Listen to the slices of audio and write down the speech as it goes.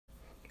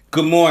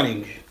Good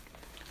morning.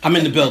 I'm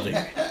in the building.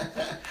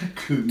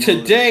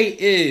 Today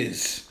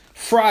is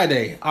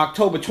Friday,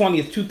 October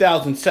 20th,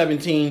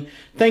 2017.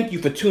 Thank you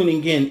for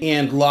tuning in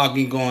and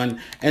logging on,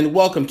 and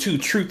welcome to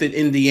Truth It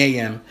in the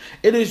AM.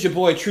 It is your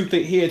boy Truth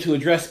It here to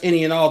address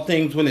any and all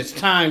things when it's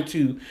time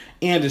to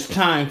and it's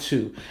time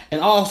to.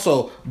 And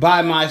also,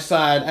 by my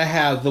side, I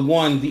have the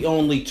one, the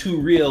only, too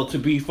real to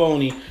be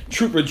phony.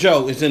 Trooper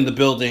Joe is in the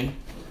building.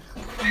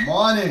 Good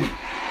morning.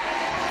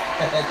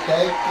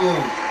 Thank you.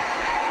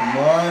 Good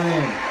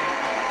morning.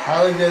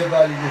 How is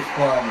everybody this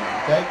morning?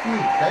 Thank you.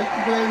 Thank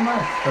you very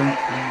much.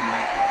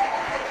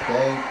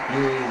 Thank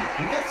you.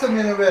 We got some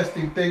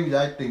interesting things,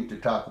 I think, to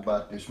talk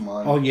about this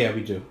morning. Oh, yeah,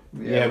 we do.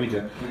 Yeah, we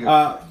do.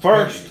 got-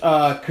 First,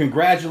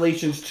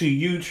 congratulations to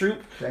you,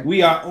 Troop. Thank We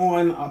you. are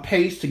on a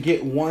pace to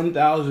get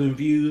 1,000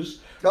 views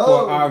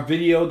Oh. for our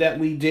video that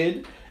we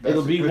did. That's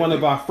It'll a be good one of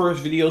thing. our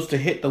first videos to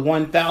hit the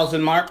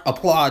 1,000 mark.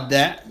 Applaud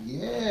that.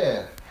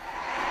 Yeah.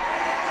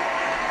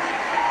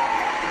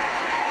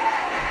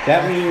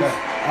 That That's means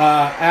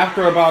right.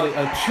 after about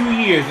 2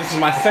 years, this is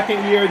my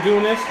second year of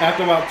doing this.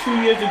 After about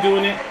 2 years of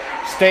doing it,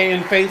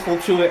 staying faithful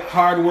to it,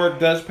 hard work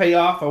does pay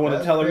off. I want to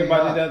Does tell pay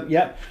everybody off. that.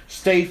 Yep,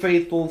 stay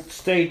faithful,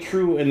 stay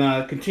true, and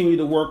continue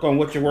to work on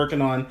what you're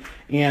working on,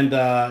 and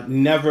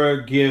never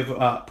give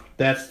up.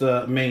 That's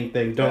the main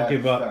thing. Don't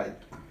give up. Right.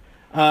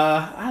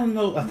 I don't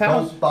know, 1,000.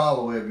 Don't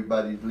follow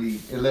everybody's lead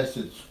unless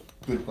it's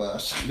good for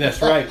us.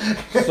 That's right.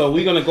 So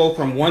we're gonna go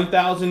from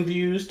 1,000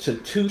 views to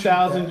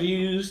 2,000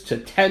 views to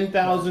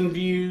 10,000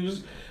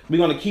 views. We're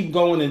gonna keep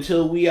going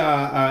until we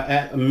are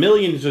at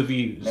millions of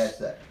views. That's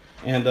that.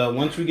 And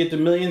once we get to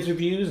millions of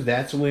views,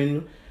 that's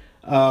when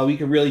we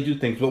can really do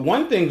things. But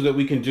one thing that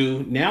we can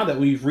do now that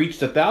we've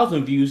reached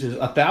 1,000 views is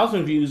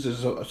 1,000 views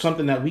is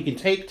something that we can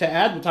take to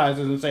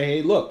advertisers and say,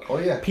 hey, look, Oh,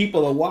 yeah.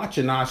 people are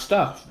watching our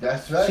stuff.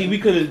 That's right. See, we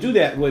couldn't do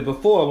that way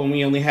before when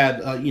we only had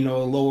a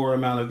lower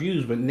amount of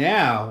views. But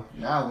now,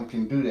 Now we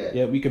can do that.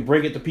 yeah, we can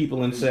bring it to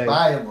people and It's say,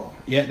 viable.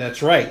 yeah,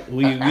 that's right.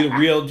 We're the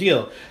real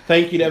deal.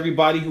 Thank you to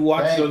everybody who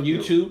watches Thank on you.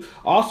 YouTube.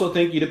 Also,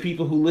 thank you to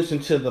people who listen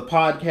to the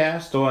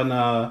podcast on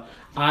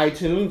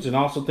iTunes, and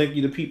also thank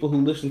you to people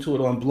who listen to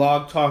it on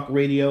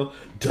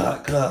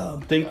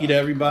blogtalkradio.com. Thank you to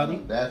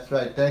everybody. That's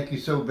right. Thank you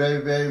so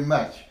very, very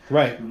much.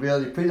 Right.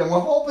 Really appreciate it. We're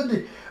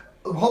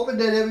hoping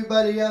that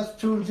everybody else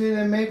tunes in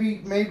and maybe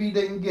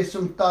they can get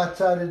some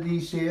thoughts out of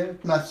these here.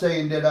 Not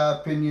saying that our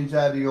opinions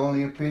are the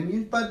only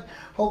opinions, but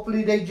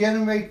hopefully they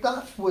generate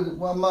thoughts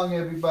among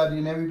everybody,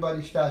 and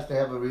everybody starts to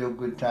have a real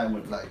good time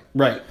with life.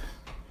 Right.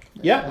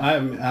 Yeah,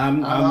 I'm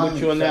with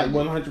you on that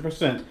excited.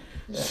 100%.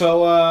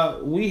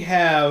 So we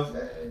have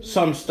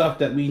some stuff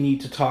that we need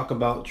to talk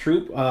about,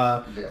 Troop.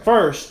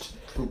 First,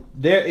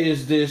 there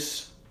is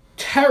this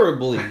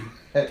terribly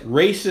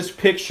racist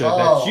picture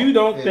that you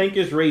don't think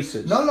is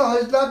racist. No,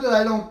 it's not that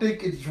I don't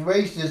think it's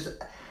racist.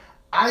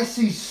 I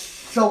see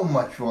so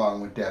much wrong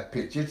with that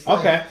picture. It's like,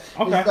 Okay.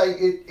 It's like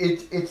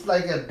it's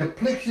like a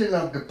depiction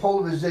of the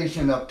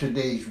polarization of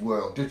today's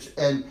world.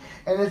 And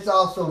it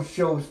also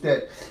shows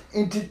that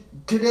in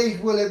today's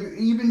world,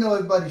 even though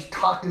everybody's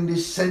talking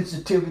this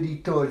sensitivity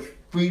towards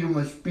freedom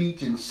of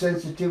speech and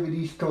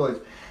sensitivities towards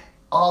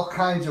all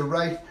kinds of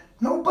rights,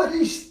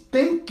 nobody's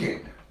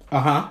thinking.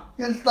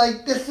 It's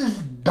like, this is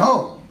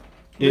dumb.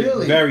 It's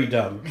Really? very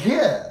dumb.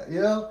 Yeah,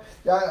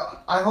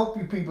 I hope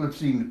you people have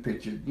seen the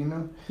picture,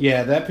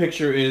 Yeah, that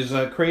picture is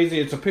crazy.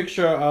 It's a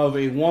picture of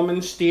a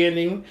woman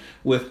standing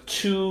with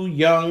two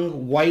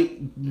young white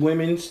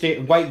women,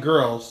 white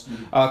girls,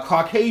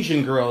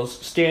 Caucasian girls,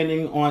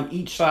 standing on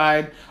each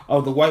side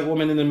of the white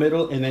woman in the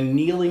middle, and then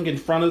kneeling in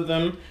front of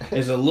them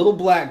is a little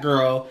black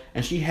girl,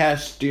 and she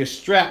has their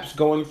straps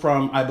going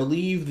from, I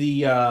believe,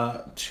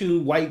 the two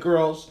white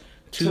girls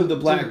to the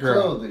black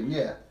girl. Clothing,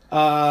 yeah.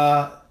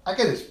 Uh, I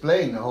can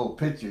explain the whole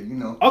picture,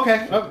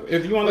 okay,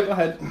 if you want to go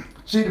ahead.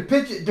 See, the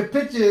picture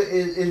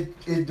is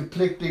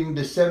depicting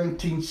the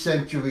 17th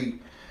century,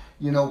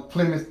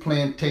 Plymouth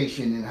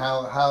plantation, and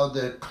how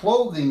the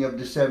clothing of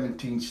the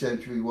 17th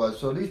century was.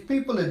 So these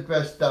people are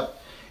dressed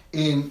up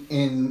in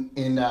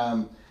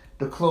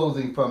the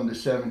clothing from the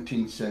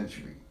 17th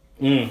century.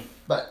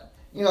 But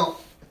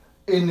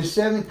in the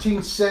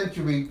 17th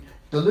century,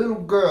 the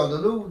little girl, the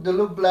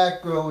little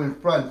black girl in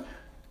front,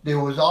 they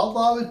was all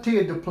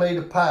volunteered to play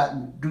the part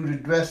and do the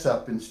dress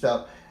up and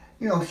stuff.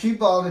 She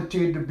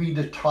volunteered to be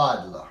the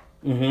toddler.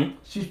 Mm-hmm.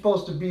 She's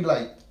supposed to be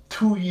like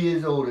 2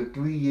 years old or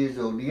 3 years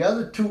old. The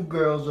other two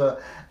girls are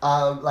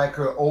like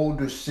her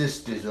older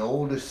sisters or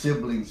older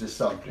siblings or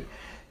something.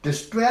 The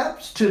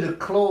straps to the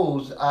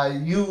clothes are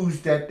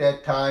used at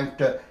that time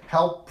to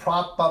help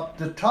prop up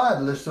the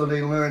toddler so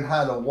they learn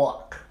how to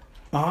walk.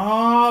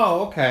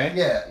 Oh, okay.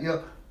 Yeah,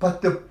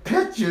 but the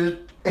picture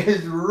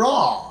is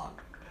wrong.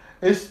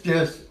 It's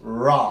just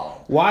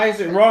wrong. Why is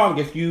it wrong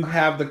if you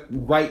have the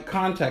right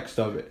context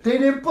of it? They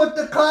didn't put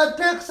the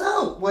context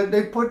out when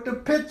they put the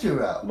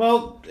picture out.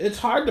 Well, it's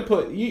hard to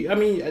put.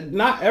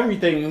 Not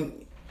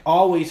everything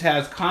always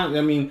has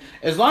I mean,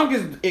 as long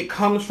as it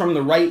comes from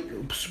the right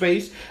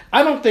space,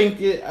 I don't think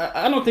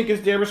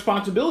it's their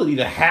responsibility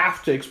to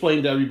have to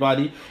explain to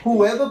everybody.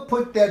 Whoever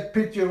put that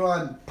picture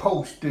on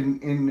post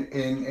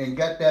and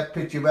got that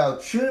picture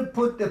out should have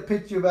put the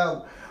picture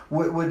out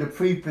with the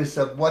preface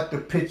of what the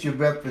picture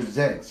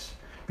represents.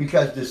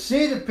 Because to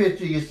see the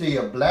picture, you see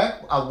a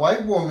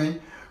white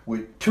woman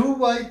with two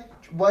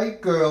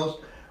white girls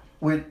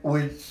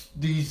with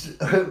these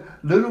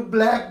little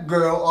black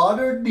girl on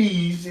her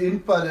knees in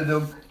front of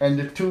them, and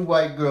the two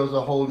white girls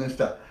are holding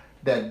stuff.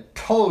 That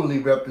totally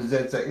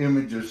represents an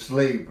image of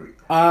slavery.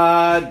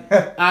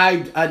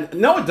 I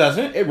no, it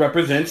doesn't. It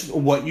represents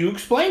what you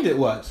explained it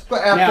was.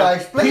 But after I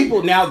explained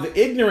it, now the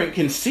ignorant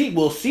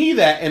will see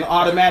that and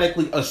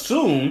automatically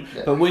assume.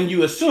 Yeah. But when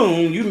you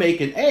assume, you make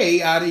an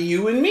A out of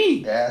you and me.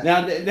 Yeah.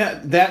 Now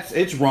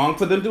it's wrong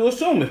for them to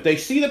assume. If they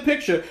see the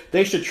picture,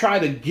 they should try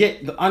to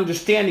get the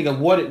understanding of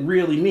what it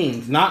really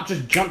means, not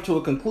just jump to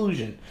a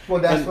conclusion. Well,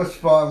 that's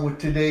what's wrong with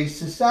today's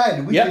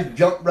society. We just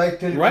jump right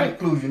to the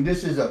conclusion.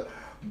 This is a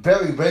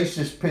very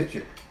racist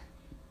picture,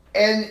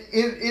 and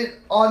if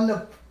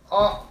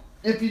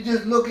you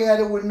just look at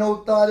it with no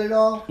thought at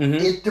all,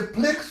 it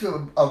depicts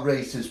a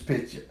racist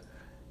picture.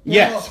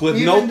 Yes,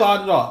 with no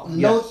thought at all.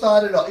 No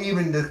thought at all.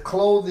 Even the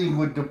clothing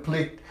would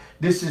depict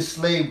this is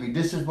slavery.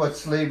 This is what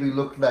slavery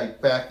looked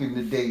like back in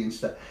the day and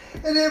stuff.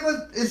 And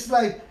it's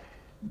like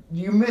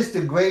you missed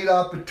a great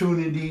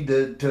opportunity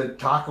to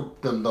talk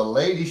to the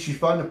lady. She's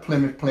from the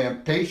Plymouth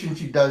Plantation.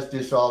 She does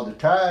this all the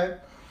time.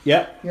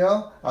 Yeah. You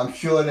know, I'm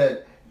sure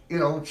that, you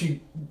know,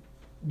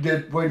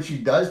 when she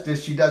does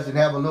this, she doesn't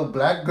have a little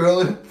black girl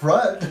in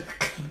front.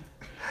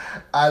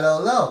 I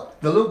don't know.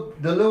 The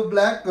little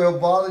black girl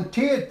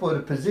volunteered for the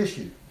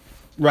position.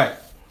 Right.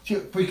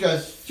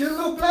 Because she's a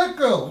little black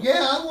girl.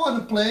 Yeah, I want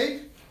to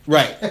play.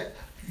 Right.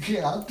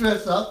 Yeah, I'll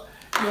dress up.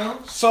 You know.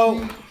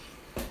 So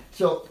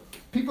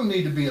people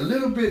need to be a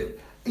little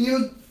bit. You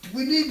know,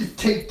 we need to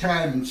take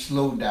time and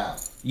slow down.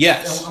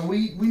 Yes. And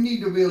we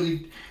need to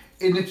really.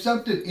 And if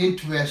something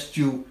interests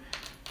you,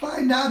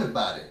 find out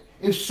about it.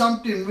 If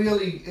something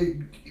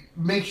really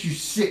makes you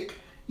sick,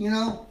 you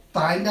know,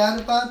 find out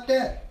about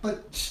that.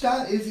 But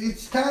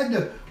it's time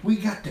to, we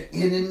got the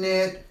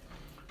internet,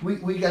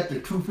 we got the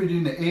Truth It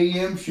in the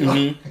AM show.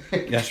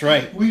 Mm-hmm. That's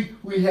right. We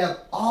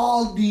have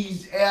all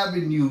these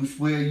avenues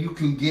where you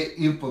can get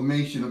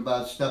information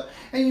about stuff.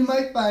 And you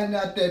might find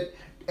out that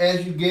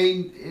as you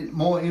gain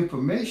more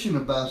information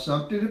about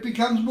something, it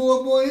becomes more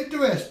and more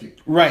interesting.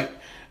 Right.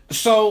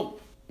 So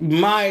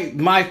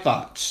my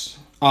thoughts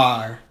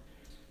are,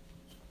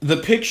 the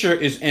picture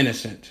is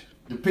innocent.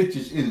 The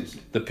picture's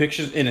innocent. The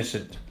picture's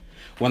innocent.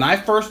 When I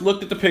first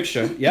looked at the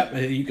picture, yep,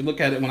 you can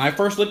look at it. When I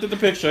first looked at the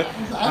picture,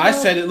 I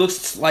said it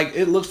looks like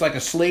a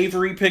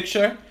slavery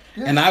picture,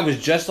 and I was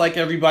just like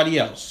everybody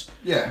else.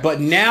 Yeah. But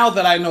now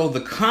that I know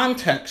the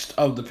context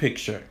of the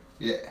picture,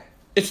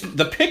 it's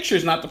the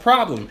picture's not the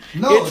problem.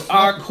 No, it's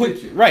our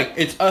right.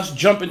 It's us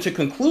jumping to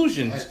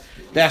conclusions.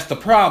 That's the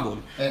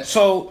problem.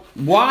 So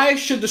why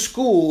should the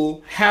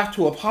school have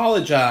to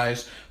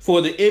apologize for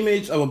the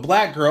image of a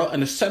black girl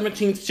in a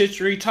 17th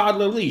century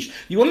toddler leash?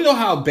 You want to know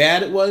how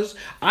bad it was?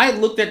 I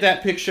looked at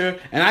that picture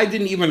and I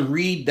didn't even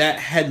read that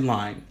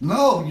headline.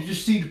 No, you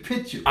just see the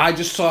picture. I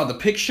just saw the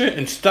picture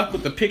and stuck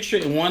with the picture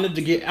and wanted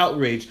to get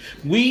outraged.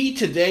 We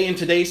today in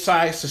today's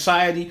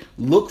society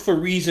look for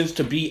reasons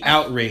to be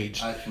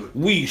outraged.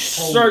 We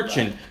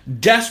searching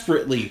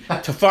desperately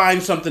to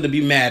find something to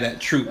be mad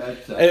at. Truth.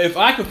 If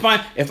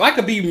I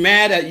could be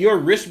mad at your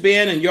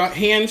wristband and your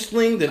hand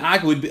sling, then I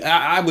would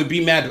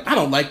be mad. I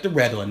don't like the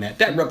red on that.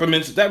 That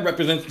represents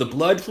the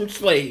blood from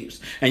slaves,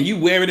 and you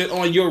wearing it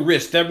on your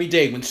wrist every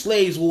day. When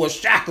slaves wore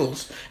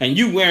shackles, and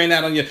you wearing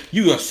that on you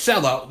a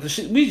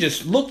sellout. We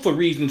just look for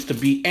reasons to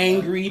be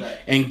angry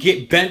and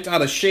get bent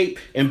out of shape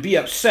and be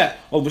upset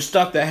over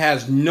stuff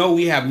that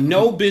we have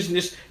no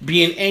business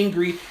being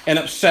angry and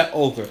upset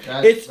over.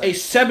 It's a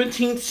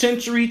 17th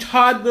century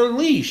toddler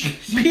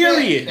leash.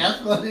 Period.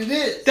 That's what it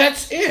is.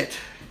 That's it.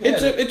 Yeah.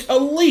 It's a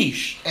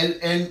leash.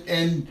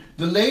 And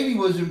the lady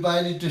was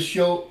invited to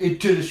show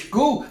it to the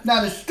school.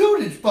 Now the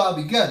students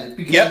probably got it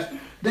because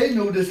they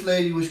knew this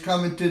lady was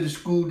coming to the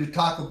school to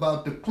talk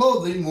about the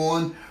clothing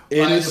worn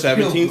in the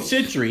 17th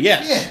century.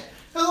 Yes. Yeah.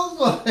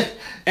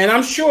 And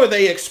I'm sure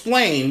they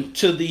explained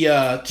to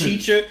the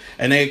teacher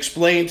and they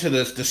explained to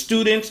the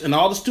students, and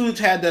all the students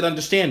had that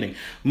understanding.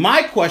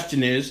 My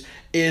question is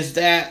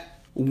that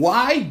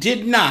why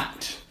did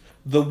not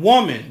the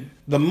woman,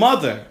 the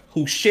mother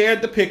who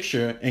shared the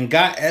picture and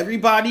got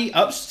everybody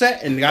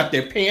upset and got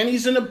their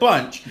panties in a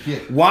bunch,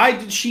 why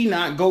did she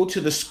not go to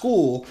the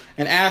school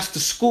and ask the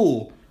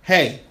school,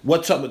 hey,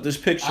 what's up with this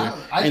picture,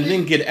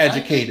 then get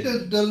educated? I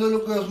think the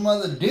little girl's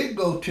mother did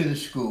go to the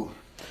school.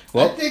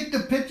 Well, I think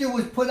the picture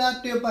was put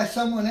out there by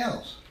someone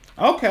else.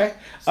 Okay.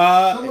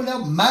 Someone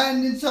else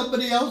minding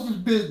somebody else's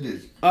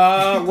business.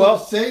 Well,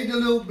 say the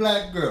little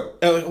black girl.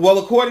 Well,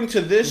 according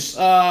to this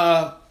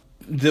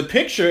the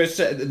picture,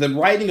 the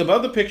writing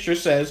above the picture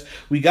says,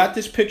 "We got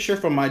this picture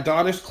from my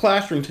daughter's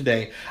classroom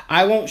today.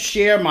 I won't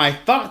share my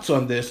thoughts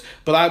on this,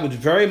 but I would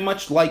very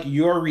much like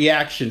your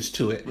reactions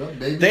to it." Well,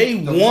 they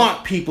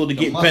want people to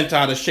get bent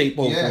out of shape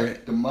over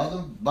it. The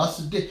mother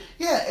busted it.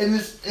 Yeah, and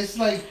it's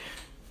like,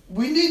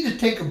 we need to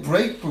take a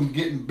break from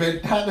getting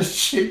bent out of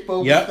shape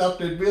over stuff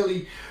that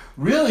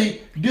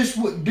really this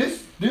would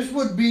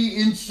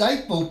be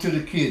insightful to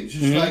the kids.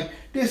 It's like,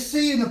 they're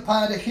seeing a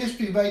part of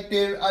history right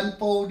there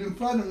unfold in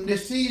front of them.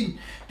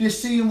 They're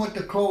seeing what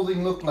the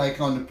clothing looked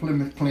like on the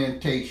Plymouth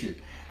Plantation.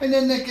 And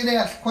then they can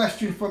ask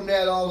questions from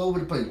that all over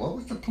the place. What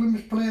was the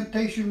Plymouth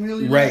Plantation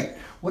really like?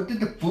 What did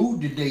the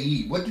food did they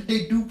eat? What did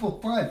they do for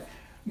fun?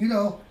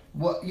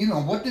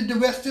 What did the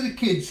rest of the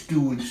kids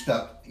do and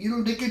stuff?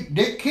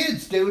 They're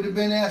kids. They would have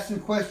been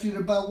asking questions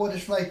about what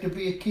it's like to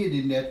be a kid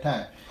in that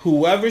time.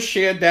 Whoever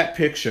shared that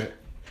picture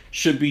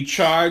should be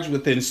charged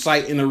with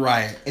inciting a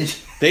riot.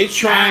 They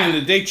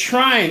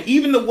trying,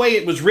 even the way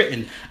it was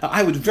written.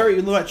 I would very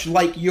much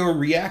like your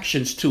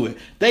reactions to it.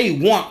 They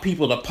want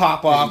people to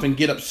pop off and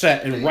get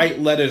upset and write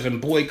letters and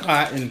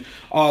boycott and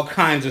all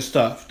kinds of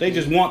stuff. They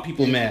just want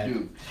people mad.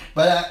 Do.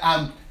 But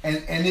and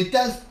it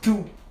does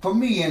too, for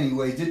me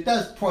anyways, it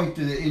does point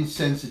to the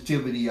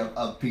insensitivity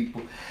of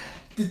people.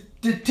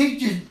 The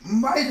teachers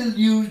might have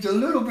used a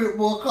little bit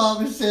more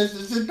common sense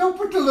and said, don't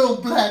put the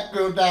little black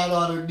girl down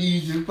on her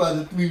knees in front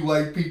of 3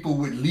 white people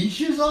with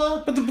leashes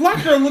on. But the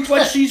black girl looks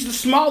like she's the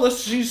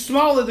smallest. She's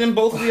smaller than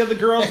both of the other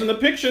girls in the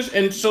pictures,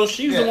 and so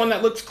she's the one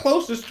that looks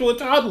closest to a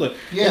toddler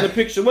in the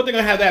picture. What, they're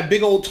going to have that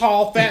big old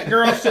tall fat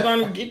girl sit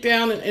on and get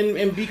down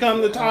and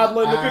become the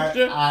toddler in the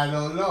picture? I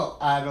don't know.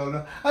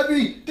 I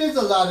mean, there's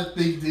a lot of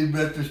things in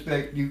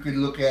retrospect you could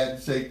look at and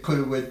say, could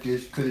have went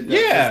this, could have done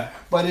this.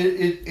 But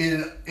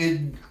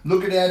it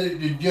looking at it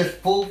in just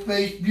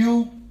full-face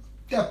view,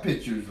 that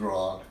picture's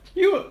wrong.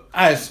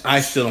 I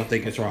still don't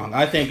think it's wrong.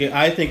 I think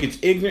it's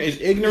ignorant.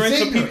 It's ignorance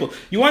of people.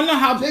 You want to know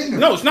how?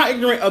 No, it's not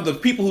ignorant of the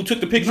people who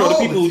took the picture or the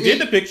people who did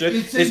the picture.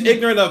 It's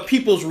ignorant of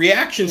people's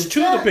reactions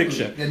to the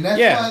picture. And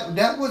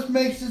that's what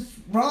makes it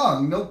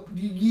wrong. No,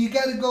 you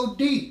got to go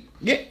deep.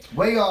 Yeah,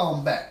 way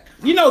on back.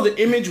 The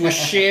image was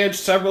shared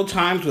several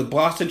times with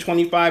Boston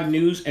 25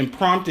 News and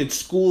prompted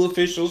school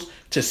officials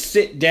to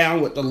sit down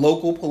with the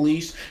local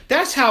police.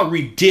 That's how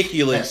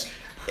ridiculous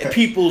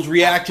people's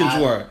reactions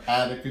were.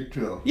 Out of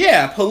control.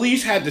 Yeah,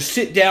 police had to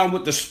sit down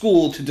with the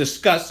school to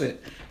discuss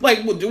it.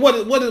 Like, what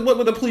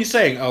were the police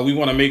saying? Oh, we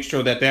want to make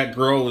sure that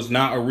girl is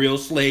not a real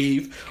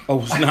slave or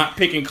was not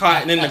picking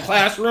cotton in the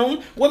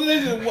classroom.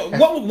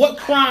 What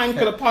crime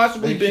could have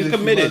possibly been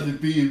committed? She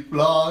wasn't being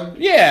flogged.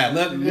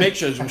 Yeah, make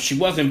sure she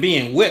wasn't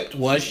being whipped,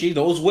 was she?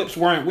 Those whips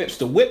weren't whips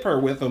to whip her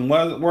with them,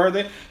 were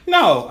they?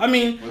 No, I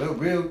mean... Well,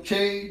 real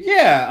change.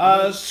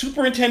 Yeah,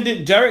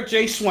 Superintendent Derek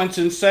J.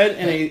 Swenson said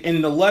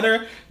in the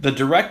letter, the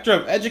Director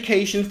of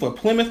Education for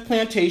Plymouth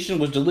Plantation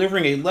was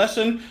delivering a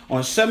lesson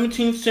on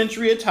 17th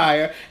century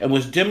attire and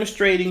was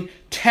demonstrating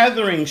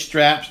tethering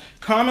straps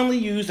commonly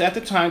used at the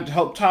time to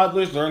help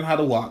toddlers learn how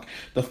to walk.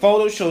 The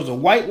photo shows a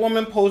white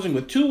woman posing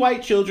with 2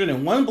 white children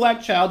and 1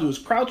 black child who is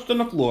crouched on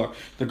the floor.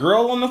 The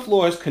girl on the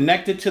floor is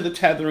connected to the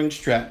tethering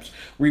straps.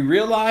 We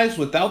realized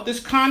without this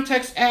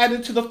context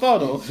added to the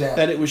photo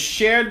that it was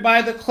shared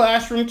by the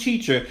classroom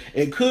teacher,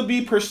 it could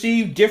be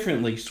perceived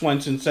differently,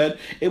 Swenson said.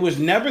 It was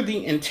never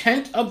the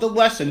intent of the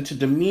lesson to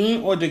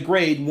demean or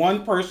degrade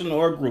one person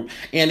or a group,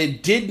 and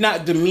it did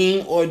not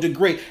demean or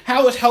degrade.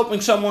 How is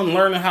helping someone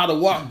learn how to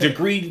walk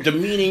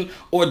demeaning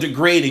or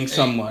degrading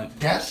someone?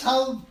 That's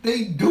how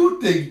they do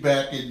things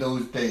back in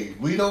those days.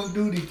 We don't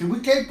do these things.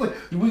 We can't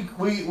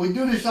we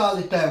do this all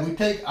the time. We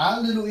take our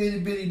little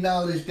itty bitty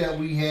knowledge that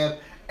we have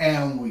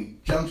and we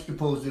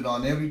juxtapose it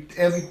on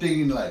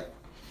everything in life.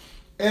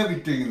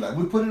 Everything in life.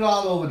 We put it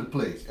all over the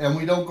place. And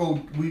we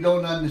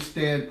don't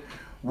understand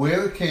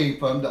where it came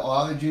from, the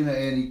origin of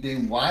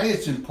anything, why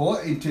it's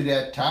important to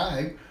that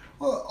time,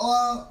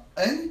 or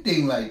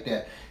anything like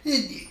that.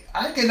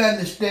 I can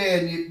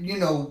understand,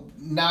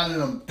 now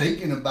that I'm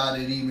thinking about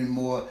it even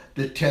more,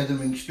 the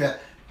tethering strap.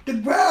 The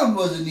ground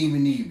wasn't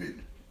even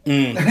even.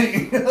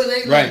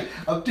 Right.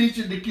 I'm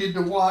teaching the kid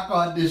to walk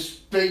on this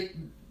straight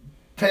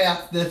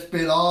path that's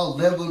been all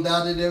leveled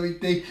out and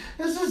everything.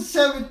 This is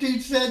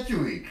 17th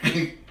century.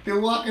 They're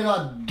walking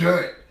on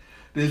dirt.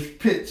 There's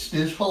pits,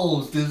 there's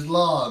holes, there's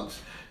logs,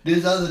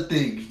 there's other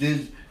things,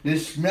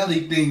 there's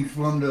smelly things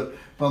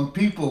from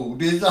people.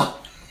 There's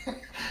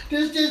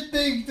just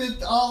things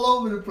that's all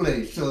over the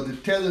place. So the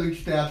tethering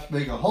straps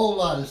make a whole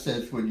lot of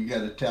sense when you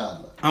got a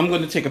toddler. I'm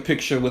going to take a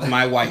picture with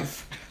my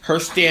wife. Her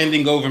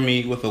standing over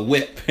me with a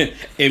whip,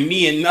 and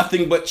me in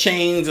nothing but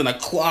chains and a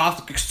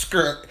cloth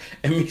skirt,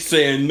 and me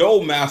saying,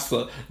 "No,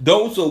 master,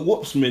 those are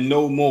whoopsmen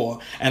no more."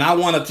 And I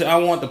want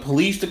the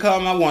police to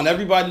come. I want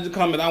everybody to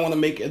come, and I want to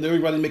make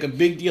everybody make a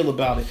big deal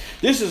about it.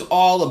 This is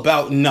all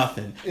about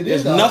nothing.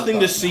 There's nothing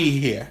to see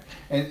here.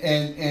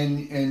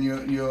 And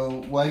your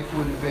wife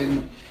would have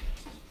been.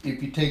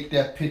 If you take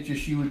that picture,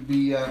 she would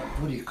be,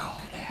 what do you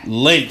call that?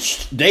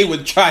 Lynched. They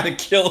would try to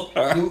kill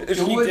her if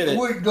she did it. It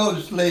wouldn't go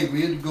to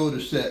slavery, it would go to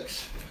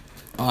sex.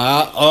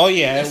 Oh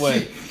yeah, it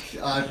was.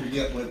 I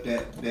forget what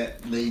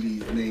that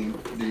lady's name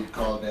they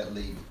called that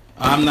lady.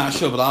 I'm not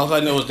sure, but all I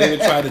know is they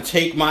would try to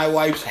take my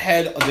wife's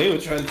head. They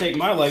would try to take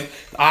my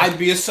life. I'd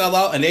be a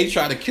sellout, and they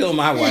try to kill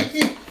my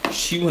wife.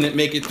 She wouldn't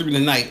make it through the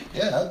night.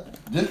 Yeah,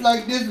 just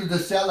like this was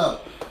a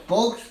sellout.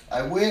 Folks,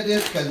 I wear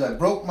this because I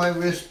broke my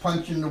wrist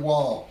punching the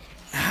wall.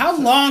 How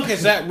long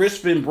has that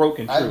wrist been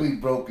broken? I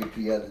re-broke it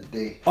the other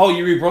day. Oh,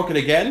 you re-broke it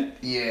again?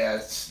 Yeah,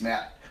 it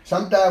snapped.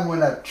 Sometimes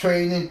when I'm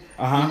training,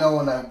 you know,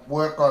 when I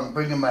work on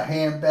bringing my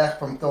hand back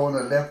from throwing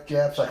a left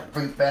jab so I can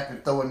bring it back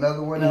and throw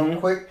another one out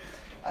quick,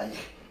 I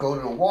go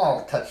to the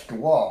wall, touch the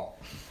wall.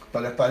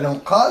 But if I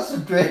don't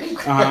concentrate,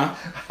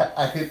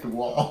 I hit the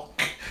wall.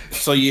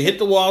 So you hit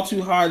the wall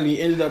too hard and you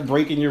ended up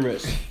breaking your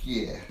wrist.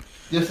 Yeah.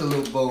 Just a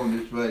little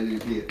bonus right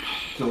in here.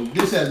 So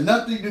this has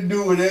nothing to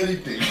do with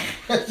anything.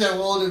 Except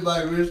holding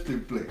my wrist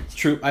in place.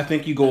 True. I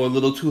think you go a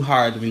little too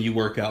hard when you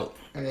work out.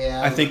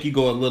 Yeah. I think you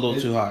go a little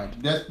too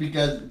hard. That's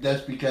because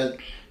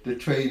the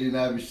training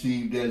I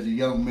received as a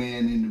young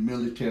man in the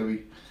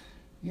military,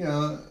 you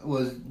know,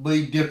 was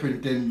way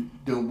different than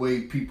the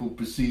way people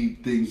perceive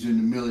things in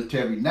the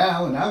military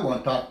now, and I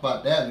want to talk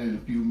about that in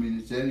a few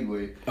minutes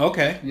anyway.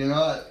 Okay. You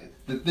know,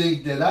 the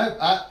things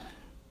that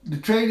the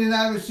training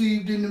I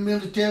received in the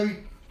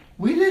military,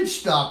 we didn't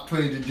stop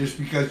training just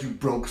because you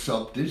broke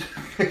something.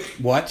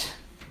 What?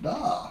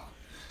 Nah.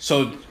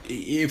 So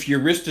if your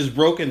wrist is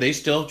broken, they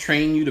still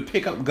train you to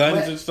pick up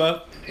guns and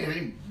stuff?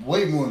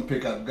 Way more than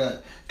pick up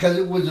guns. Because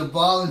it was a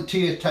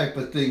volunteer type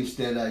of things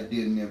that I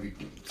did and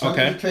everything. Some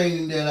of the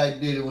training that I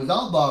did, it was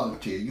all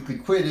volunteer. You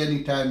could quit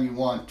anytime you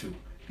want to.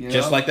 You know?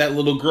 Just like that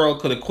little girl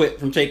could have quit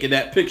from taking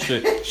that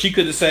picture. She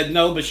could have said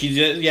no, but she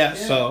did,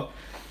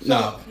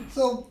 no.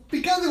 So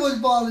because it was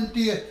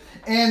volunteer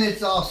and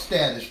it's all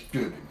status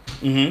driven,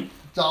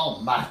 it's all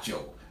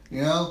macho,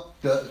 you know,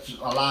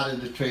 a lot of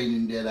the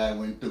training that I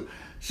went through.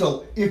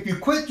 So if you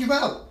quit, you're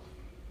out.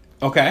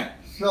 Okay.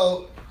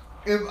 So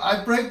if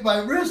I break my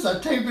wrist, I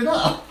tape it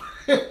up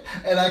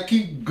and I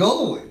keep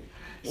going.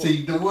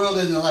 See, the world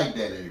isn't like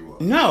that anymore.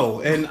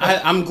 No, and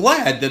I'm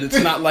glad that it's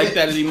not like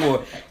that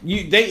anymore.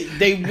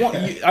 They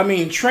want you, I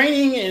mean,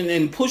 training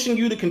and pushing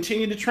you to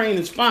continue to train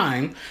is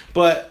fine,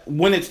 but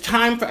when it's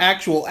time for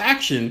actual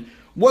action,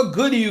 what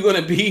good are you going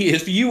to be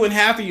if you and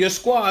half of your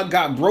squad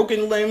got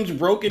broken limbs,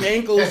 broken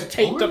ankles,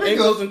 taped up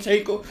ankles and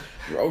tankle?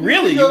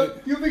 Really?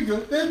 You'll be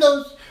good.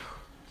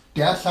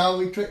 That's how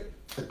we train.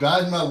 It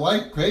drives my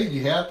wife crazy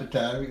half the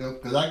time, you know,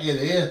 because I get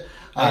in.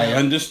 I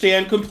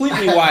understand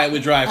completely why it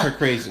would drive her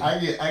crazy. I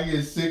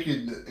get sick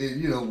in,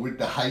 you know, with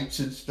the heights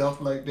and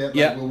stuff like that.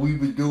 Yep. Like when we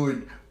were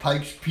doing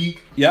Pikes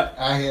Peak, yep.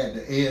 I had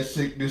the air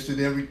sickness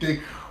and everything.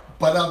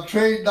 But I'm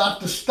trained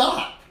not to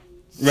stop.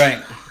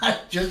 Right. I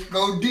just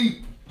go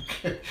deep.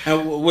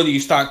 And what, do you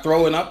start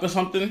throwing up or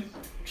something?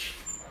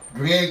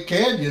 Grand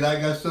Canyon,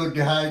 I got so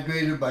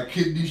dehydrated, my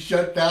kidneys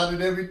shut down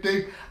and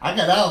everything. I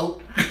got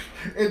out.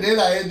 And then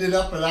I ended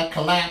up and I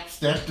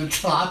collapsed at the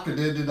top and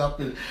ended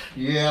up in,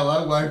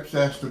 my wife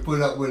has to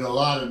put up with a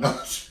lot of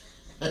nonsense.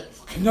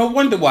 No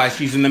wonder why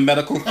she's in the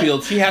medical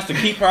field. She has to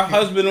keep her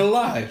husband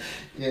alive.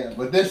 Yeah,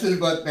 but this is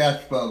what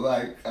that's from.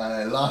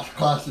 I lost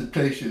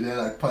concentration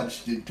and I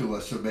punched into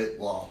a cement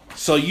wall.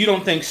 So you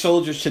don't think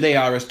soldiers today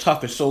are as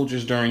tough as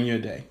soldiers during your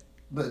day?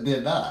 But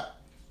they're not.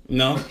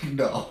 No?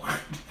 No.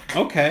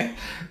 Okay.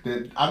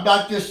 I'm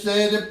not just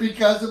saying it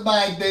because of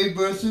my day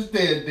versus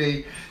their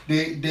day.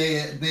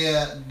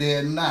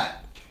 They're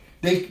not.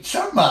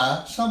 Some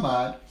are,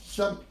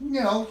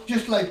 you know,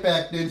 just like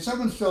back then.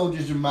 Some of the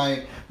soldiers in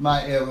my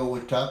era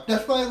were tough.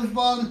 That's why it was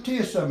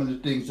volunteer, some of the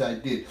things I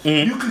did.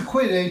 You could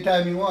quit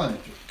anytime you wanted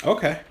to.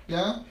 Okay.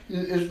 Yeah?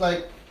 It's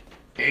like,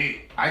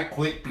 hey, I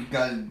quit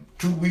because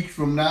 2 weeks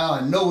from now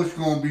I know it's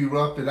going to be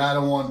rough and I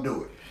don't want to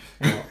do it.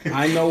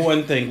 I know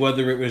one thing,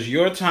 whether it was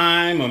your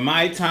time or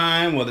my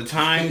time or the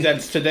time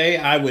that's today,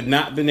 I would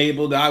not have made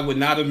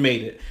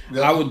it.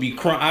 Yep. I would be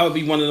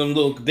one of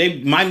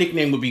them my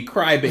nickname would be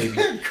Crybaby.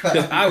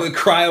 Because I would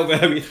cry over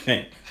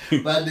everything.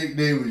 My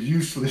nickname was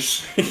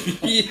Useless.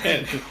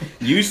 Yeah.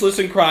 Useless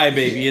and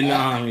Crybaby in the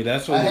Army.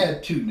 That's what I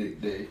had two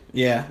nicknames.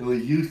 Yeah. It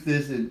was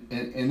Useless and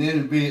then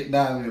in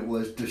Vietnam it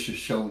was the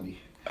Shoshone.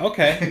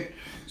 Okay.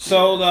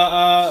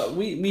 So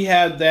we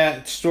had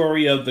that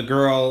story of the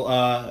girl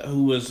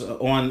who was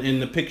in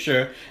the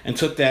picture and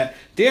took that.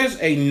 There's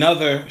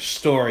another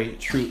story,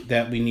 Troop,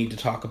 that we need to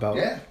talk about.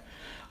 Yeah.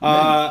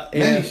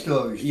 Many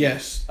stories.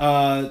 Yes.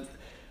 The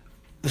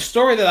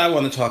story that I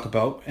want to talk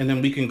about, and then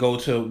we can go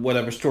to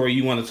whatever story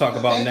you want to talk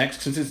about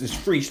next, since this is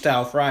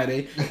Freestyle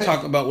Friday.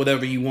 Talk about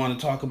whatever you want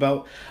to talk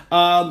about.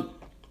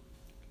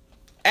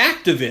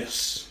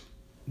 Activists.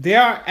 There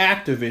are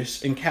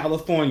activists in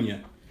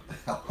California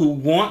who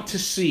want to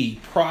see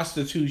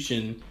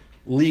prostitution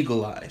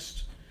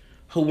legalized,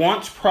 who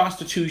wants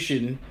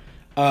prostitution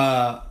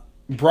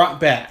brought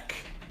back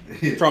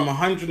from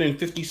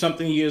 150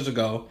 something years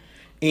ago,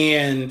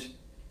 and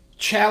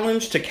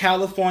challenge to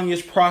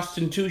California's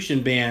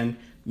prostitution ban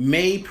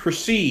may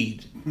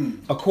proceed,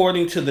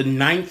 according to the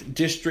 9th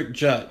District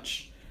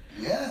Judge.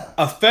 Yeah.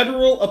 A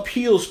federal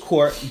appeals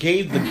court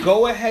gave the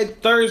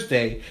go-ahead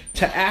Thursday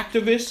to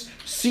activists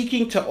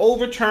seeking to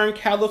overturn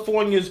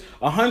California's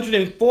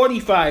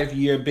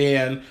 145-year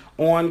ban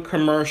on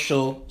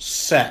commercial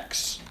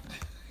sex.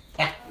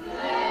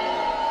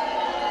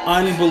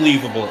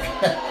 Unbelievable.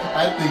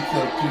 I think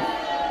so too.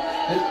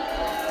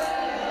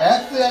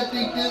 Actually, I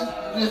think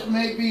this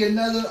may be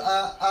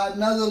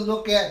another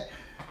look at.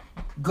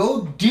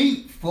 Go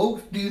deep,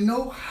 folks. Do you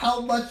know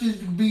how much is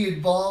to be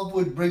involved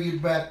with bringing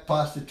back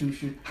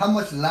prostitution? How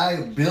much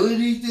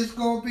liabilities is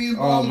going to be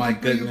involved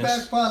with bringing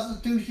back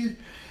prostitution?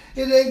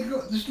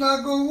 It's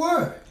not going to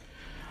work.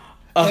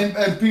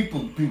 And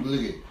people,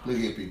 look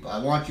at people.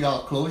 I want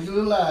y'all to close your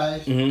little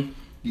eyes. Mm-hmm.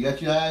 You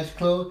got your eyes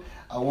closed.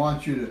 I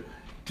want you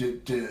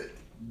to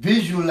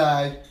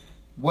visualize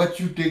what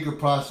you think a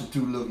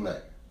prostitute look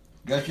like.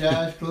 Got your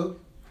eyes closed?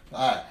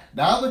 All right.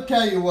 Now I'm going to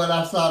tell you what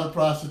I saw the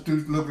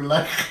prostitutes looking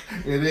like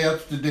in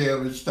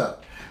Amsterdam and stuff.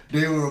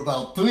 They were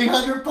about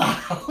 300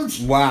 pounds.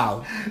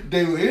 Wow.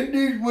 They were in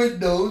these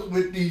windows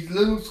with these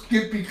little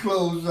skimpy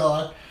clothes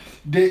on.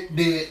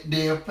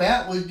 Their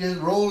fat was just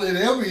rolling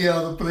every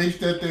other place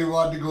that they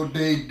wanted to go.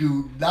 They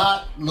do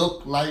not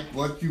look like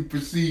what you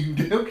perceive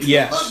them to look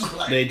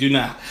like. They do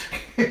not.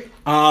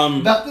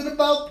 Nothing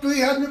about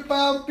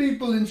 300-pound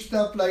people and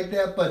stuff like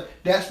that, but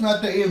that's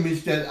not the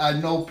image that I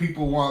know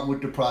people want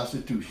with the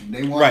prostitution.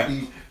 They want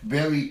these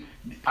very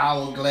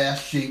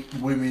hourglass-shaped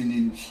women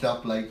and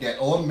stuff like that.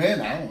 Or men,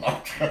 I don't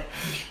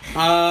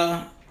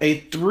know.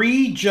 A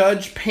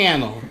 3-judge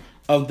panel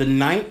of the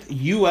 9th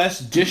U.S.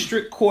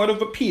 District Court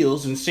of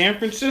Appeals in San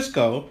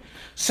Francisco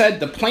said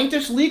the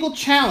plaintiff's legal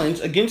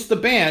challenge against the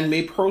ban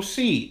may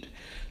proceed.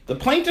 The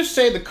plaintiffs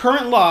say the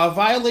current law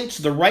violates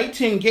the right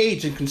to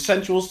engage in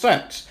consensual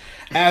sex,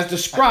 as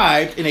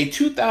described in a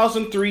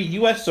 2003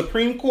 U.S.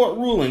 Supreme Court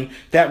ruling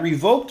that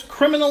revoked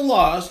criminal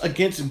laws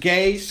against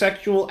gay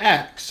sexual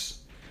acts.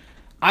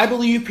 I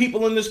believe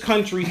people in this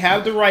country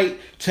have the right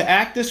to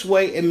act this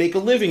way and make a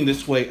living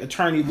this way,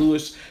 Attorney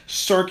Louis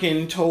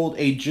Sirkin told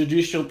a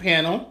judicial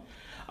panel.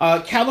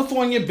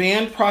 California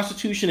banned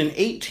prostitution in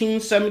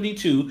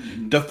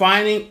 1872,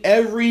 defining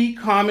every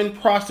common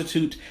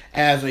prostitute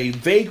as a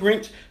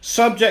vagrant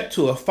subject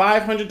to a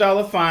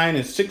 $500 fine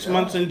and 6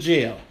 months in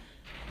jail,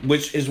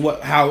 which is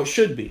how it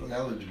should be. Well,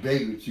 that was the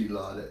vagrancy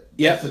law.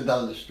 That's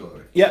another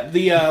story. Yep,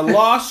 the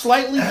law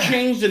slightly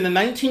changed in the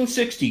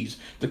 1960s,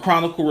 the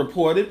Chronicle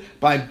reported,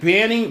 by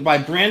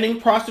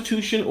branding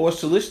prostitution or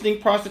soliciting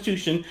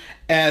prostitution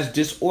as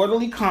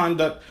disorderly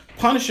conduct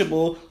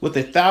punishable with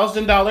a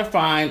 $1,000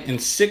 fine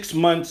and 6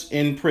 months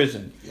in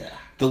prison. Yeah.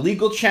 The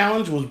legal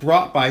challenge was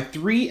brought by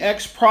 3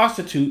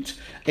 ex-prostitutes,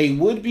 a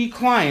would-be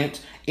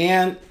client,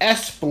 and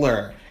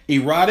ESPLR,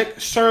 erotic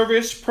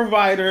service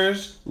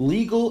providers,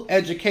 legal,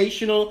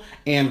 educational,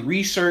 and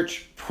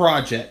research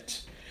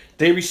project.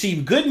 They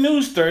received good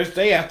news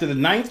Thursday after the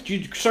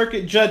 9th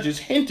Circuit judges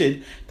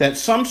hinted that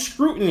some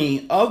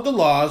scrutiny of the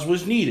laws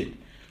was needed.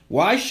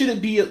 Why should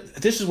it be,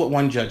 this is what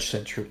one judge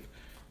said, Troop.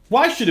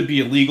 Why should it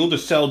be illegal to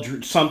sell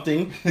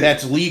something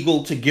that's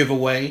legal to give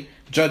away?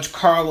 Judge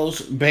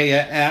Carlos Bea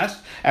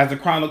asked, as the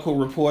Chronicle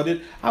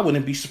reported. I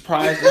wouldn't be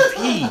surprised if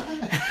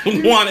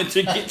he wanted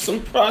to get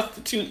some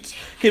prostitutes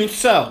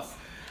himself.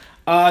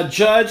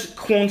 Judge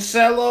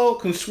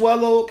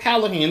Consuelo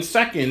Callahan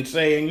second,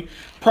 saying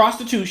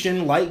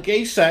prostitution, like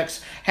gay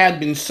sex, had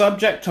been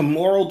subject to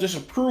moral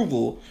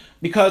disapproval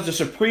because the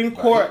Supreme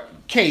Court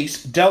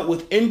case dealt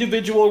with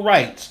individual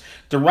rights.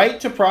 The right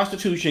to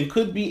prostitution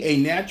could be a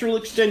natural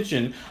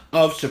extension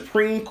of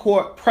Supreme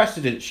Court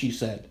precedent, she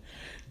said.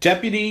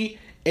 Deputy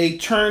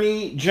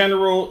Attorney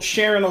General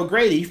Sharon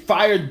O'Grady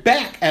fired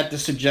back at the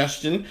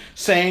suggestion,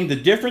 saying the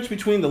difference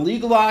between the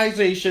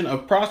legalization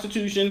of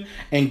prostitution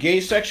and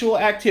gay sexual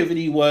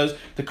activity was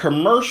the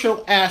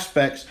commercial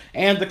aspects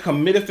and the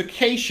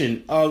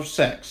commodification of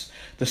sex.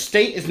 The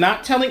state is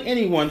not telling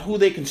anyone who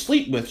they can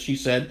sleep with, she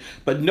said,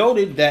 but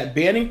noted that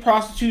banning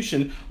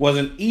prostitution was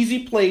an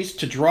easy place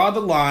to draw the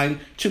line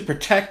to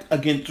protect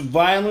against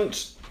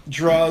violence,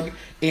 drug,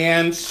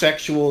 and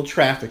sexual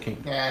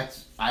trafficking.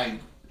 There's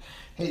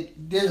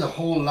a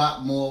whole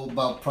lot more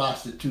about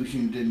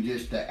prostitution than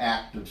just the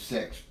act of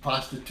sex.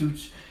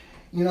 Prostitutes,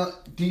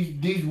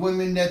 these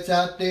women that's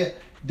out there,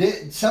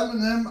 some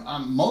of them,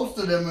 most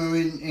of them are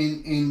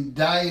in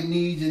dire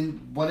needs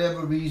and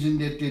whatever reason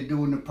that they're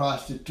doing the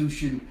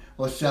prostitution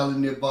or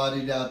selling their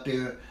bodies out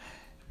there.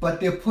 But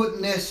they're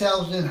putting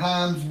themselves in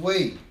harm's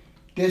way.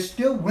 They're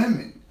still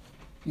women.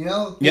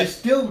 They're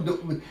still,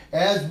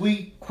 as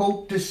we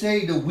quote to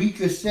say, the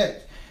weaker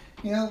sex.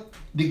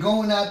 They're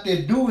going out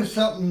there doing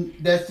something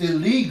that's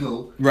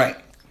illegal. Right.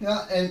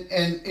 And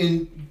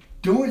in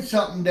doing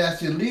something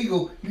that's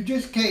illegal, you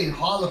just can't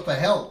holler for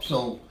help.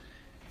 So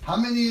how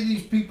many of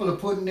these people are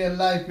putting their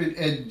life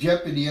at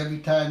jeopardy every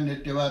time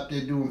that they're out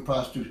there doing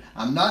prostitution?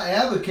 I'm not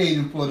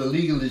advocating for the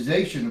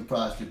legalization of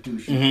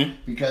prostitution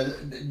because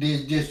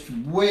there's just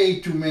way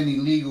too many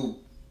legal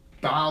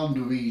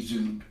boundaries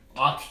and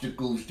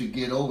obstacles to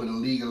get over to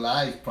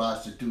legalize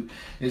prostitution.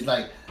 It's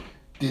like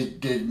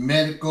there's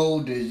medical,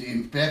 there's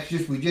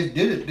infectious. We just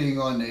did a thing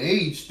on the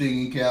AIDS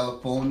thing in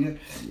California.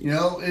 You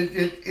know,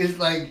 it's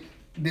like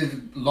there's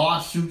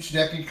lawsuits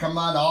that can come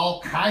out of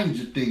all kinds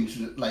of things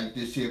like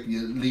this if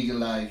you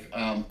legalize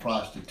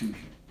prostitution.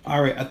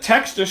 All right, a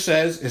texter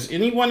says, is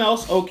anyone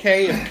else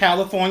okay if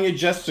California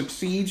just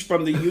succeeds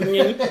from the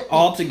union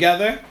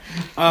altogether?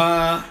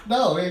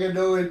 No, we ain't gonna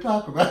know what to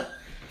talk about.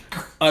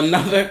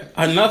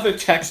 Another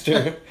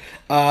texter,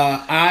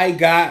 I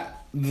got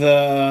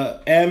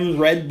the M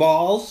Red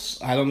Balls,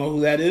 I don't know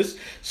who that is,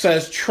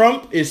 says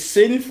Trump is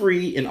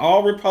sin-free and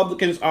all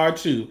Republicans are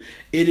too.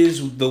 It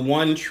is the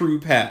one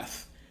true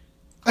path.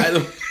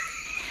 I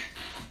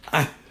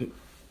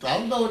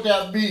don't know what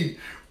that means,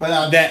 but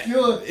I'm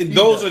sure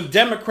those are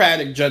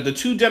Democratic judges. The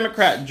two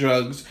Democrat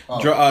judges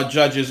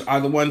are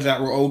the ones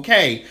that were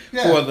okay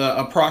for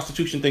the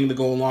prostitution thing to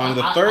go along.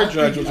 The third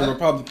judge was a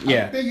Republican.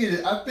 I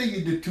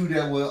figured the two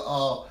that were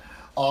all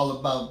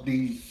about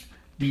these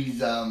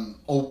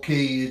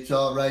okay, it's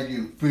all right,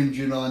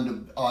 infringing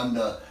on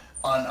the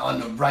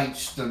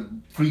rights, the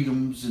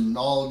freedoms, and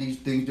all these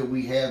things that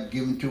we have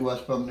given to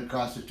us from the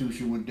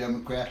Constitution with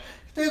Democrats.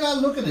 They're not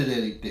looking at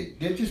anything.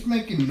 They're just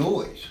making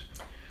noise.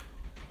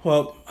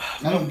 Well,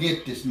 I don't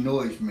get this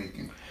noise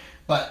making,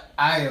 but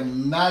I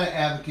am not an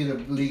advocate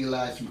of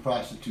legalizing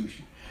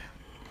prostitution.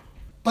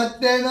 But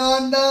then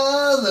on the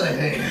other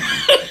hand,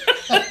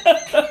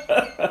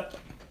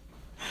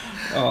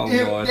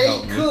 if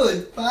they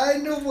could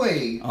find a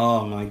way,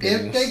 oh my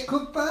goodness, if they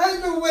could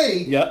find a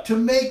way to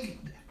make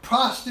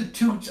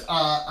prostitutes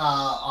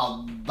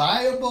a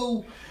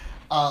viable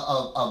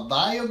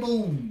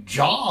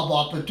job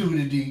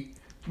opportunity.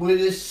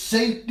 With its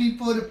safety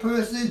for the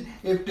person,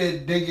 if they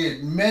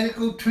get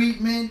medical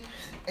treatment,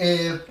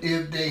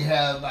 if they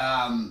have,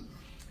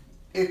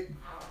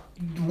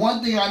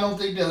 one thing I don't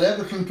think they'll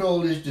ever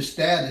control is the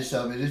status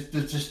of it.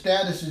 The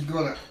status is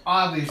going to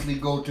obviously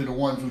go to the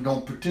ones who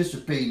don't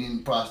participate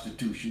in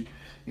prostitution.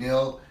 You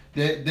know,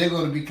 they're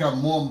going to become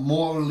more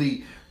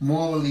morally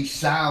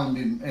sound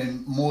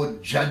and more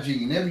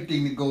judging and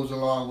everything that goes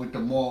along with the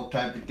moral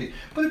type of thing.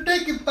 But if they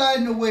can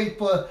find a way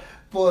for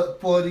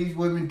these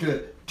women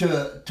to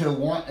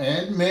want,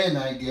 and men,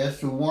 I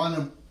guess, to want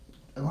to,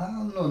 I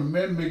don't know, the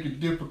men make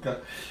it difficult,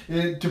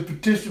 to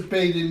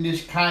participate in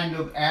this kind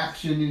of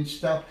action and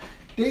stuff.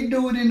 They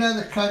do it in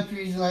other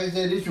countries, like I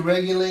said, it's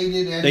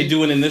regulated. And they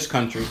do it in this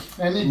country.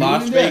 And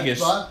Las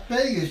Vegas. Las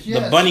Vegas,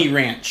 yes. The Bunny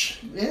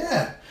Ranch.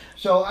 Yeah.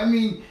 So, I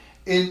mean,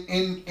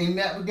 in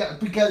that regard,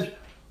 because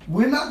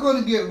we're not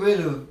going to get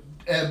rid of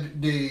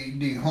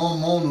the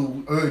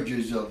hormonal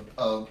urges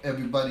of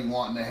everybody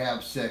wanting to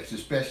have sex,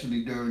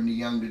 especially during the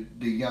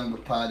younger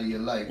part of your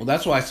life. Well,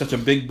 that's why it's such a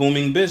big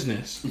booming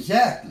business.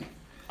 Exactly.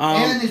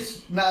 And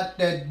it's not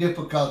that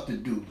difficult to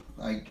do,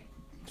 like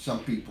some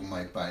people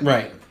might find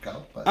it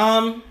difficult.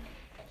 But.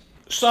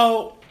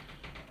 So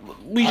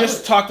we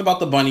just talked about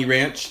the Bunny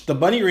Ranch. The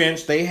Bunny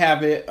Ranch, they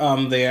have it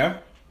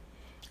there,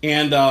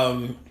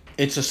 and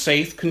it's a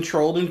safe,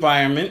 controlled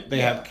environment. They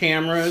have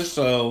cameras,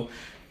 so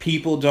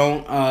people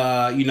don't,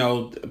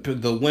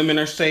 the women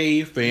are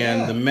safe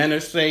and the men are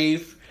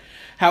safe.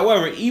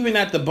 However, even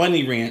at the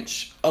Bunny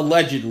Ranch,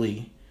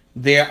 allegedly,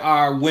 there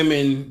are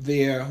women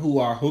there who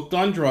are hooked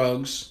on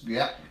drugs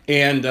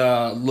and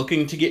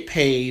looking to get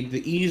paid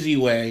the easy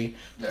way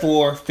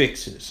for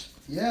fixes.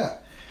 Yeah,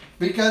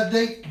 because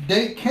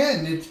they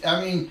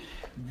can.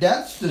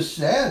 That's the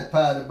sad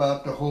part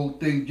about the whole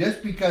thing.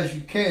 Just because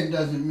you can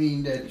doesn't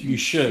mean that you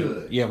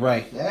should. Yeah,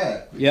 right.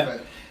 Sad. Yeah.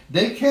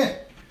 They can.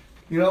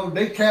 You know,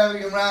 they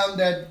carry around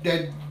that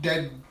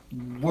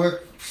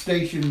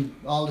workstation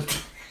all the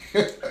time.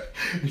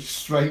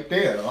 It's right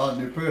there on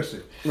the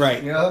person.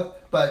 Right. You know,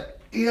 but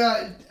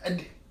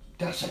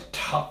that's a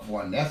tough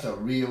one. That's a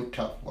real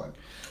tough one.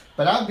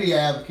 But I'd be an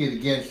advocate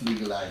against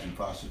legalizing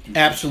prostitution.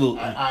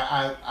 Absolutely.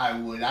 I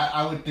would.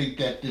 I would think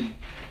that the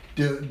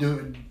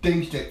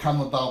things that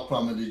come about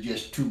from it are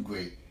just too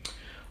great.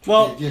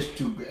 Well, they're just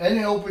too great, and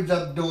it opens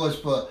up doors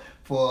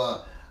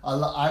for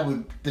I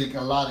would think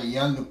a lot of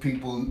younger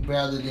people,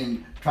 rather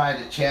than try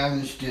to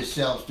challenge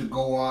themselves to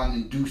go on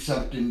and do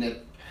something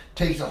that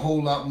takes a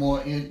whole lot more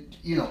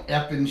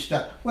effort and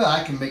stuff. Well,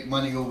 I can make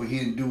money over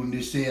here and doing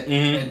this here,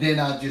 and then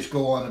I'll just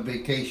go on a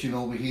vacation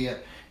over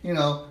here. You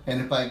know,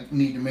 and if I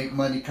need to make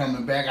money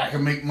coming back, I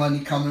can make money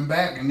coming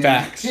back. And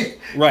then, facts.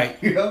 Right.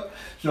 You know,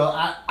 so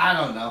I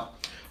don't know.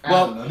 I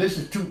don't know. This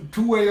is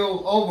too way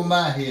over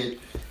my head.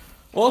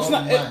 Well, it's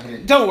not.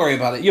 Don't worry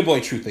about it. Your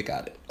boy Truth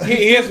got it.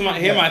 Here are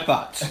my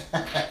thoughts.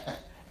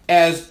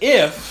 As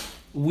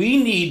if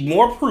we need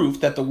more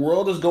proof that the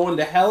world is going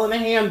to hell in a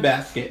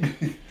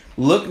handbasket,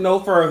 look no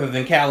further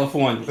than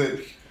California.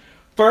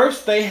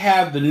 First, they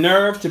have the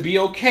nerve to be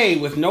okay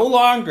with no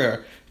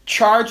longer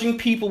charging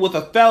people with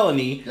a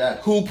felony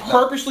who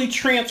purposely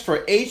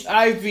transfer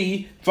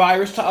HIV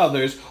virus to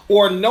others,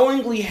 or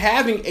knowingly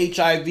having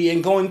HIV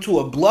and going to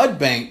a blood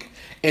bank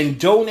and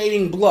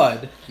donating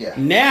blood. Yeah.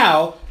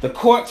 Now, the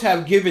courts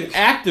have given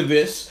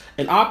activists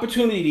an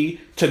opportunity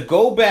to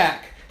go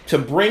back to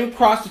bring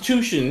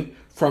prostitution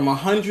from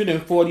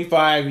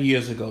 145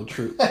 years ago,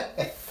 Troop.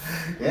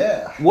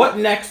 Yeah. What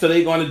next are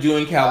they going to do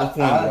in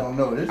California? I don't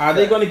know. Are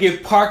they going to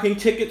give parking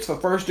tickets for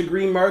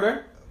first-degree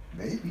murder?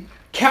 Maybe.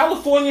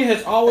 California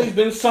has always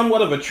been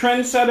somewhat of a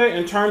trendsetter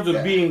in terms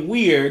of being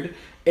weird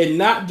and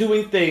not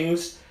doing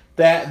things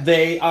that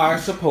they are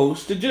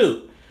supposed to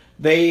do.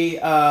 They,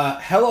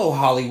 hello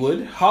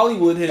Hollywood.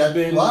 Hollywood has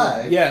been,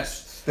 why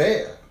yes. It's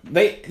there. No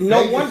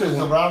Vegas wonder is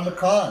around the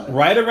corner.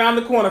 Right around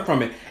the corner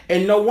from it.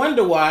 And no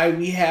wonder why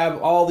we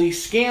have all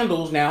these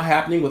scandals now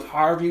happening with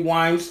Harvey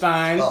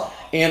Weinstein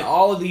and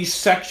all of these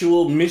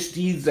sexual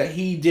misdeeds that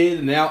he did,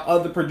 and now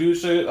other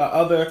producers,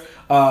 other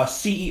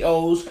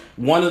CEOs.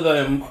 One of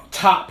the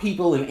top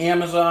people in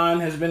Amazon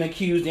has been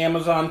accused,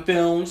 Amazon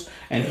Films,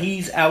 and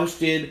he's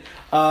ousted.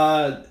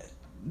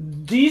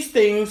 These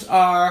things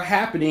are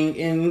happening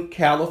in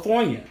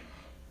California.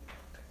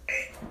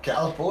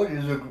 California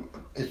is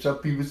some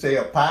people say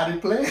a party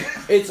place.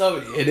 It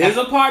is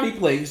a party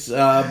place,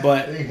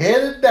 but they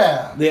headed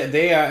down.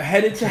 They are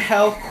headed to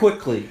hell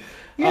quickly.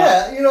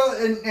 Yeah,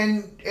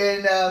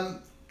 and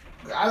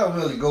I don't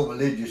really go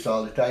religious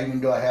all the time, even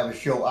though I have a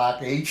show,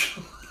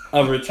 Archangel.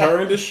 A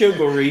return to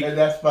chivalry. And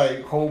that's my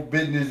whole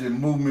business and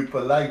movement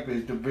for life,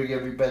 is to bring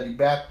everybody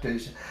back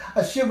to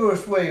a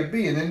chivalrous way of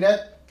being, and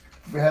that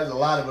has a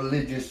lot of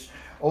religious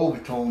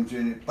overtones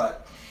in it,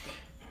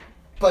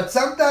 but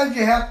sometimes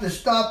you have to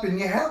stop and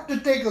you have to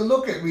take a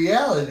look at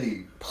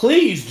reality.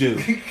 Please do.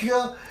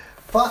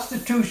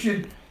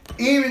 Prostitution,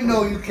 even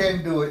though you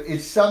can do it,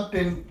 it's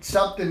something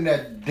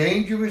that's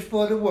dangerous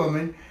for the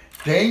woman,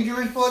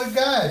 dangerous for the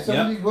guy. Some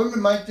of these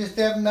women might just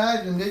have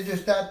knives and they're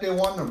just out there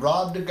wanting to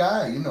rob the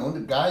guy.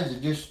 The guys are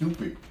just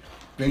stupid.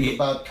 Think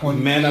about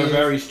 20 Men years, are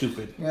very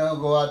stupid.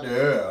 Go out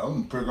there,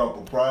 I'm going to pick up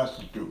a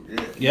prostitute.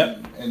 Yeah.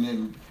 Yep. And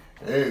then,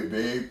 hey,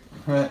 babe.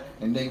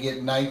 And they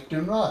get knifed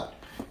and robbed.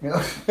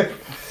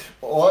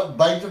 Or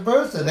vice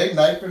versa, they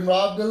knife and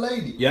rob the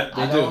lady. Yep,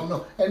 they do. I don't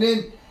know.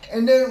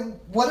 And then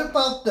what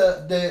about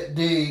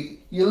the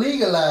you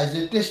legalize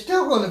it? There's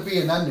still going to be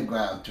an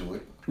underground to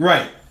it.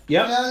 Right.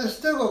 Yep. Yeah, there's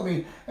still going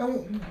to be.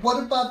 And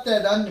what about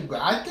that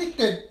underground? I think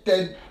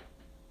that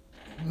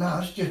no,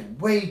 it's just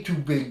way too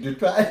big to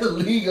try to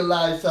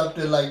legalize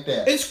something like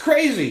that. It's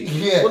crazy.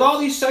 Yeah. With all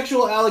these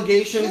sexual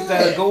allegations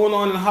that are going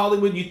on in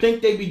Hollywood, you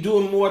think they'd be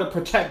doing more to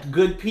protect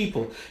good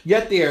people.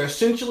 Yet they are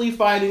essentially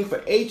fighting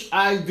for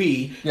HIV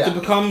to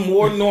become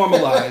more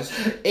normalized.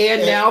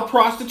 and now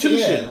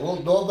prostitution. Yeah, we'll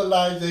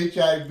normalize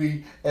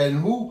HIV. And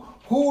who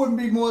would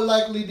be more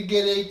likely to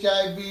get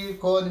HIV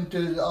according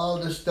to all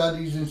the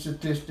studies and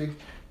statistics?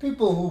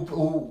 People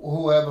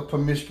who have a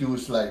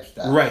promiscuous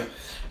lifestyle. Right.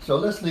 So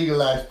let's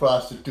legalize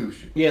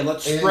prostitution. Yeah,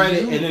 let's spread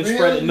it and then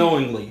spread it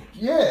knowingly.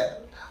 Yeah.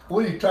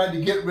 What, are you trying to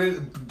get rid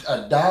of,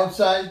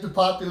 downsize the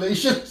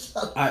population?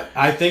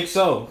 I think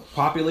so.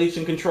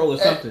 Population control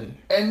is something.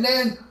 And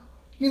then,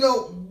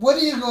 what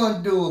are you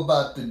going to do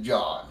about the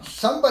Johns?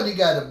 Somebody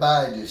got to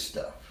buy this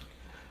stuff.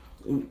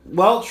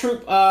 Well,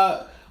 Troop,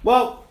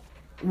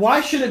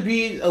 why should it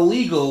be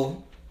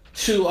illegal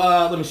to,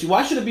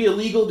 why should it be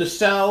illegal to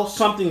sell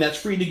something that's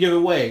free to give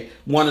away?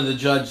 One of the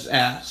judges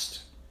asked.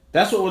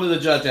 That's what one of the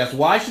judges asked.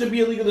 Why should it be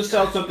illegal to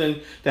sell something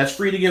that's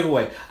free to give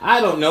away? I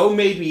don't know.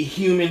 Maybe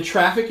human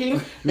trafficking.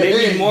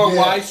 Maybe more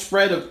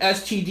widespread of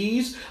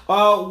STDs.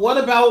 What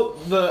about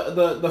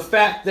the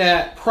fact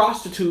that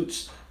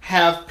prostitutes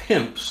have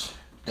pimps?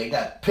 They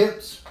got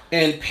pimps.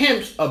 And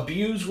pimps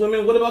abuse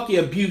women. What about the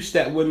abuse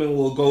that women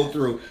will go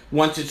through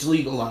once it's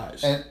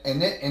legalized?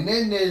 And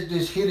then there's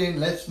this hidden,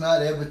 let's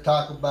not ever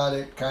talk about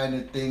it kind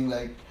of thing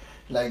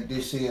like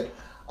this here.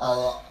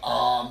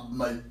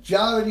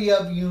 Majority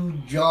of you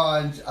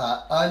Johns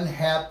are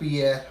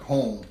unhappy at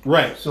home.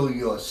 Right. So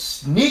you're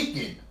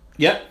sneaking.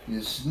 Yep.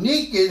 You're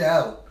sneaking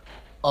out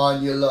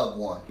on your loved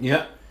one.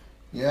 Yep.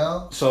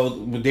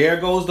 So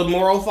there goes the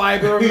moral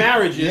fiber of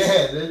marriages.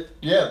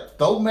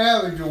 Throw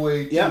marriage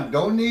away too. Yep.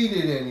 Don't need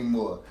it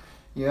anymore.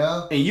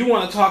 And you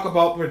want to talk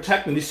about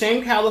protecting, the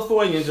same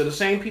Californians are the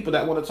same people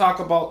that want to talk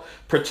about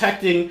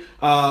protecting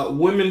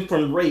women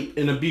from rape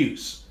and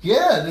abuse.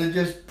 Yeah, they're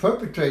just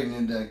perpetrating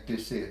it like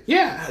this here.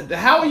 Yeah,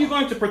 how are you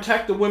going to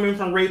protect the women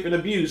from rape and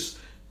abuse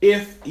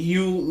if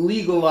you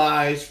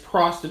legalize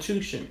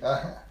prostitution?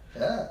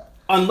 Yeah.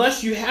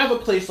 Unless you have a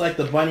place like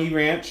the Bunny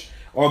Ranch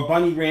or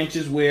bunny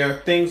ranches where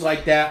things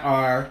like that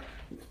are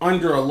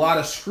under a lot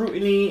of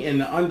scrutiny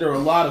and under a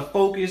lot of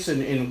focus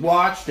and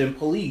watched and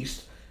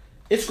policed,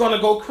 it's going to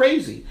go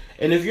crazy.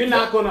 And if you're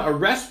not going to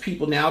arrest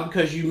people now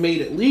because you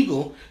made it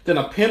legal, then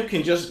a pimp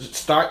can just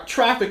start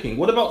trafficking.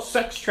 What about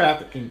sex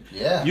trafficking?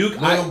 Yeah,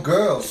 little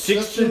girls.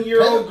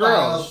 16-year-old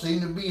girls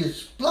seem to be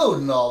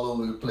exploding all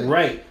over the place.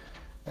 Right.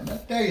 And I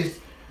tell you,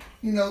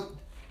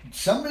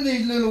 some of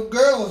these little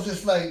girls,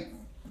 it's like,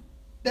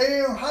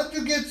 damn, how'd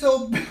you get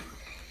so big?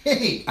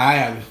 I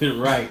have it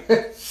right.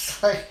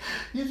 It's like,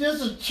 you're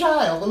just a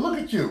child, but look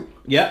at you.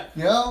 Yep.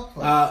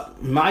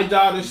 My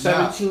daughter's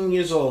 17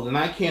 years old, and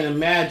I can't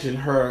imagine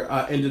her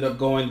ended up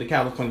going to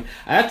California.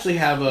 I actually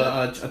have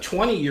a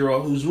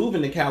 20-year-old who's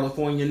moving to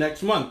California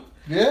next month.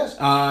 Yes.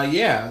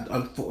 Yeah.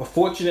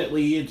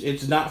 Unfortunately,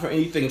 it's not for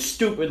anything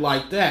stupid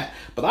like that.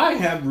 But I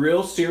have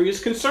real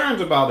serious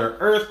concerns about her.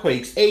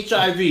 Earthquakes,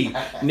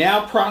 HIV,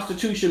 now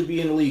prostitution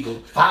being legal.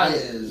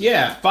 Fires.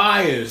 Yeah,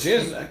 fires.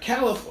 There's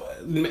California.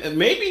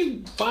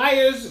 Maybe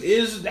fires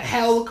is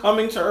hell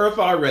coming to Earth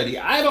already.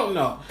 I don't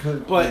know.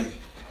 But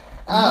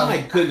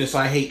my goodness,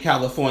 I hate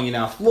California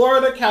now.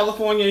 Florida,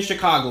 California, and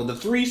Chicago. The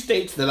 3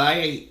 states that I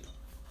hate.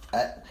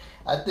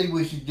 I think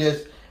we should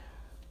just,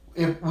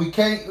 if we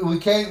can't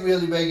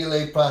really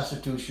regulate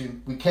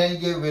prostitution. We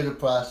can't get rid of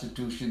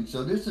prostitution.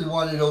 So this is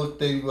one of those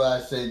things where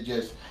I say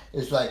just,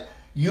 it's like,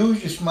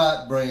 use your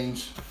smart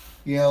brains,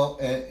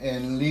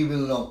 and leave it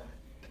alone.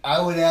 I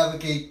would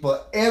advocate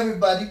for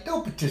everybody,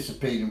 don't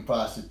participate in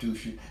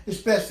prostitution,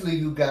 especially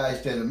you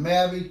guys that are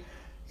married.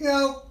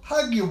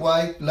 Hug your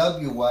wife, love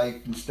your wife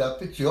and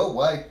stuff. It's your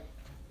wife.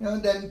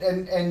 And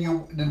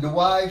the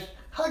wives,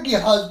 hug your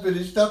husband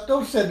and stuff.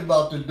 Don't send them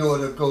out the door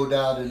to go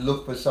down and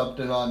look for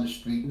something on the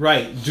street.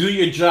 Right. Do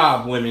your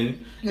job,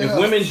 women. If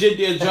women did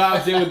their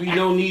jobs, there would be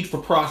no need for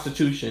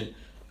prostitution.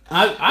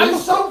 In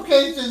some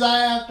cases,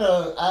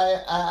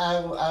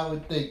 I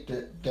would think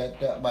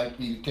that might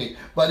be the case.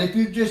 But if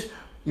you just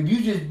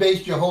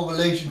base your whole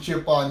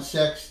relationship on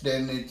sex,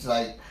 then it's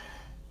like,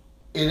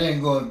 it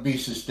ain't going to be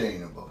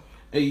sustainable.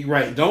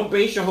 Right. Don't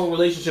base your whole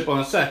relationship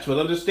on sex, but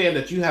understand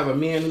that you have a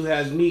man who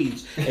has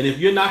needs. And if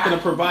you're not going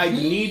to provide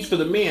the needs for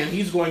the man,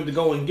 he's going to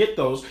go and get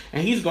those,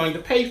 and he's going to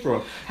pay for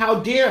them.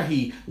 How dare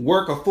he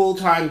work a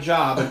full-time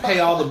job and pay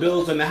all the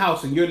bills in the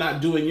house, and you're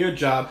not doing your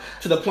job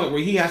to the point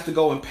where he has to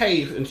go and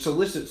pay and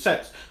solicit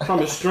sex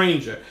from a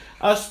stranger.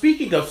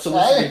 Speaking of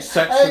soliciting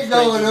sex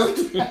from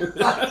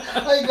strangers.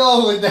 I ain't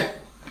going with that.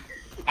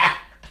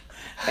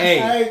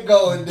 Hey, I ain't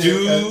going there.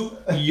 Do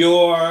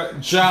your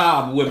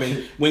job,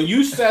 women. When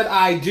you said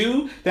I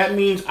do, that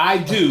means I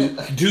do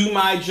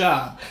my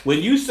job. When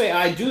you say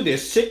I do,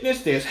 there's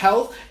sickness, there's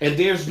health, and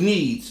there's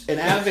needs. And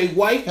as a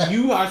wife,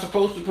 you are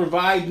supposed to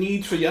provide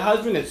needs for your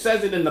husband. It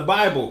says it in the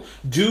Bible.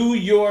 Do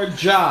your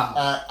job.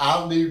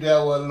 I'll leave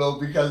that one alone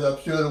because I'm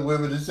sure the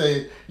women are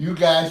saying, you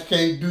guys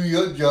can't do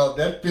your job.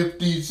 That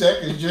 15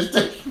 seconds just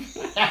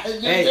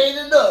ain't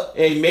enough.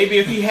 Hey, maybe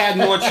if he had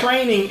more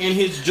training in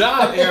his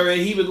job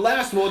area, he would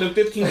last more than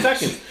 15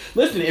 seconds.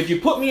 Listen, if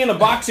you put me in a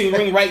boxing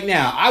ring right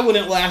now, I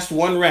wouldn't last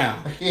one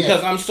round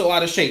because I'm so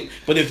out of shape.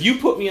 But if you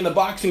put me in a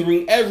boxing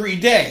ring every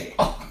day,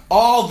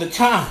 all the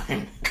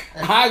time,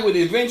 I would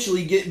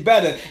eventually get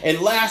better and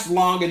last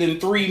longer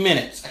than 3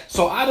 minutes.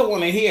 So I don't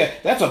want to hear,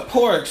 that's a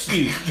poor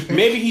excuse.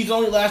 Maybe he's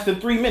only lasting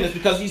 3 minutes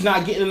because he's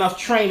not getting enough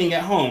training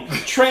at home.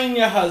 Train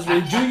your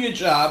husband, do your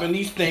job, and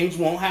these things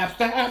won't have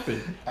to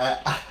happen.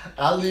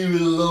 I'll leave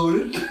it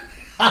alone.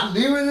 I'm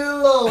leaving it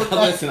alone.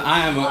 Listen,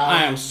 I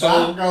am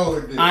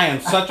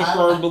such a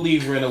firm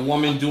believer in a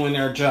woman doing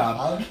their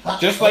job.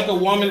 Just like a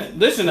woman,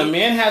 listen, a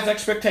man has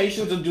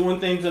expectations of doing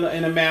things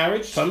in a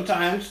marriage.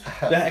 Sometimes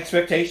the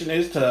expectation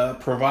is to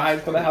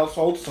provide for the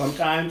household.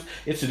 Sometimes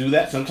it's to do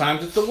that.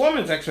 Sometimes it's the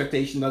woman's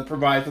expectation to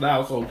provide for the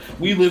household.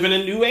 We live in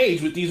a new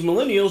age with these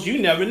millennials. You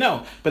never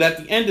know. But at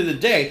the end of the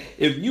day,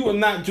 if you are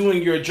not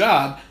doing your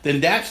job,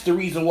 then that's the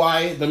reason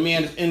why the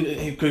man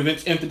is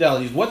convinced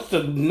infidelity. What's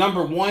the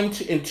number 1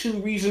 and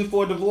 2 reason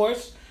for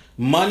divorce?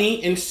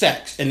 Money and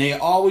sex, and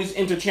they're always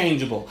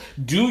interchangeable.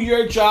 Do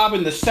your job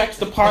in the sex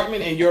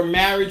department and your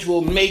marriage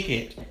will make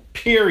it.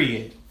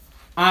 Period.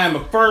 I am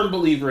a firm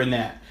believer in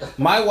that.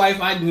 My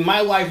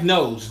wife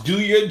knows. Do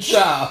your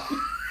job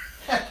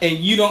and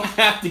you don't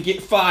have to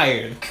get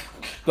fired.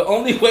 The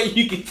only way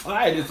you get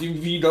fired is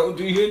if you don't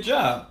do your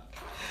job.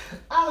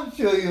 I'm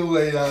sure you're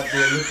way out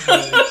there looking for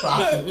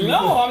prostitutes.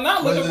 No, I'm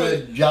not looking for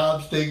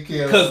jobs take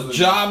care of. Because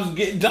jobs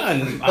get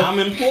done. I'm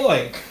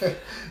employed.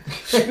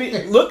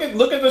 Look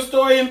at the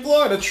story in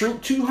Florida.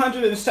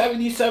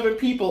 277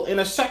 people in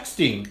a sex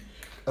sting.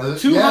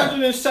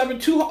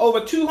 Over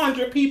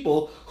 200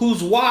 people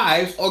whose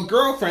wives or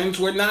girlfriends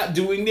were not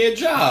doing their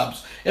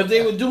jobs. If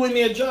they were doing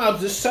their jobs,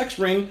 this sex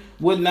ring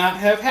would not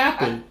have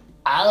happened.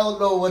 I don't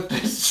know what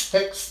this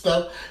sex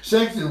stuff.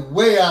 Sex is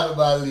way out of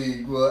my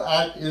league. Well,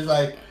 it's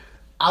like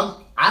I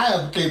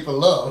advocate for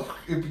love.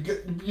 If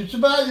you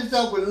surround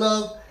yourself with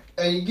love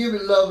and you give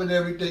it love and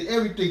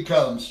everything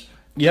comes.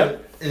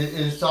 Yep.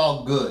 It's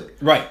all good.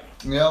 Right.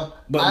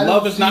 But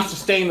love is not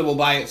sustainable sustainable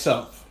by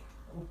itself.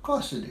 Of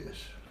course it is.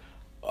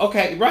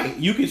 Okay, right.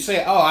 You could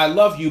say, "Oh, I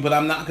love you, but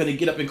I'm not going to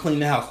get up and clean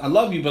the house. I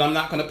love you, but I'm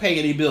not going to pay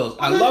any bills.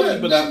 I love you,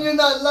 but then you're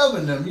not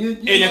loving them.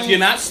 If you're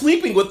not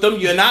sleeping with them,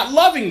 you're not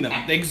loving them.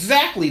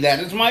 Exactly. That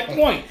is my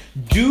point.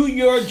 Do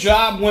your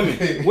job,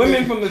 women.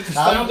 Women from the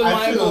sound of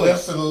my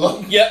voice.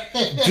 Yep.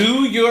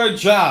 Do your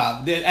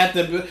job.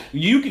 Then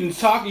you can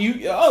talk.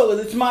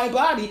 It's my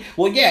body.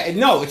 Well, yeah.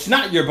 No, it's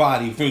not your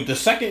body. From the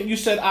second you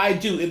said I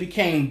do, it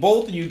became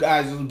both of you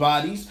guys'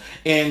 bodies,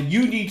 and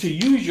you need to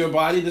use your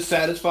body to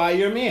satisfy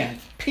your man.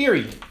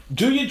 Period.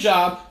 Do your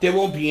job. There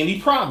won't be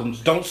any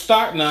problems. Don't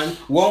start none.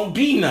 Won't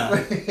be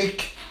none.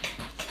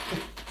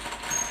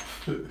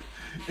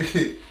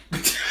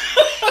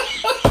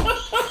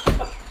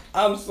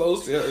 I'm so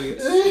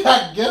serious.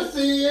 I guess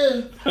he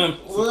is.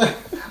 Well,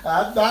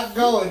 I'm not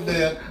going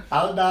there.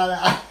 I'm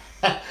not.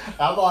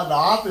 I'm on the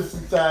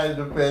opposite side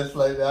of the fence.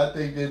 Like I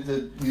think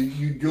that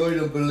you join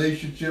a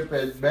relationship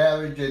as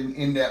marriage, and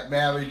in that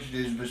marriage,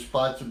 there's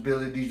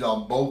responsibilities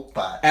on both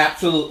parts.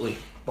 Absolutely.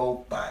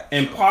 Both parts.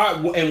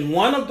 And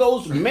one of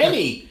those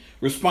many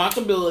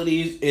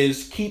responsibilities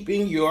is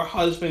keeping your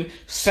husband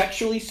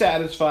sexually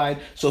satisfied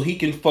so he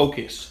can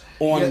focus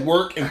on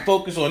work and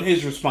focus on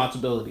his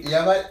responsibilities.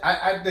 Yeah, but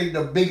I think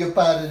the bigger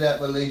part of that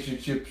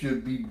relationship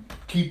should be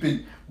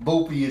keeping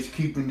both of you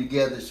keeping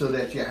together so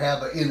that you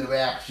have an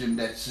interaction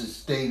that's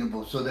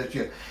sustainable, so that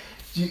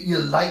you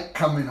like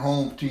coming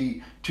home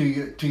to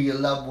your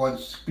loved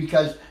ones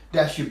because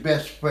that's your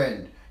best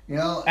friend. You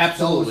know,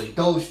 absolutely.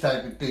 Those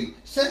type of things.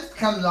 Sex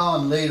comes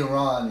on later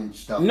on and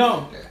stuff.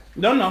 No, like that.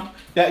 no.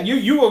 That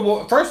you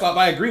were first off.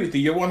 I agree with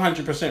you. You're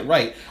 100%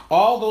 right.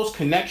 All those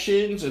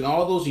connections and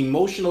all those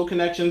emotional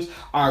connections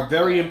are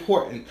very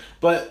important.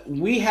 But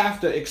we have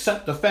to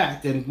accept the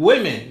fact, and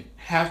women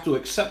have to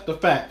accept the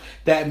fact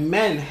that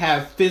men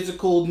have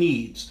physical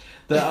needs.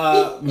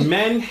 The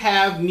men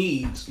have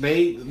needs.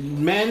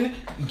 Men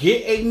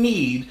get a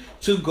need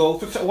to go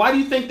for. Why do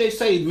you think they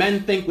say men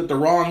think with the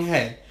wrong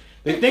head?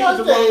 They think it's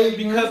wrong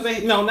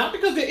because not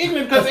because they're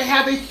ignorant, because they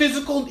have it's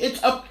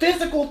a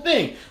physical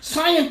thing.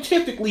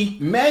 Scientifically,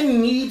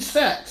 men need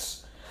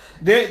sex.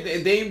 They're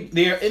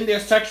in their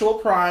sexual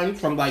prime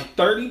from like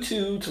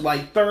 32 to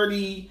like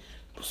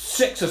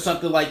 36 or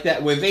something like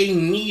that, where they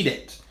need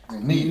it.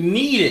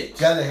 Need it.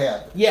 Gotta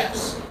have it.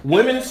 Yes.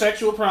 Women's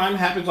sexual prime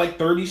happens like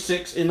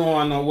 36 and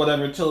on or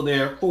whatever till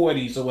their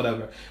 40s or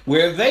whatever,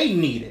 where they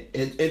need it.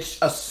 It's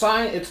a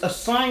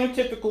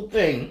scientific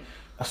thing.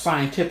 Is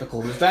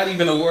that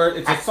even a word?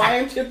 It's a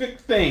scientific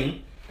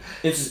thing.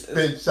 It's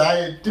been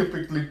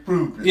scientifically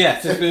proven.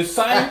 Yes, it's been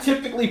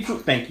scientifically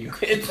proven. Thank you.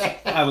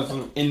 I was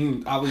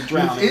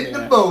drowning. It's in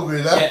the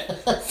moment, huh?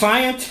 Yeah.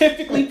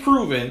 Scientifically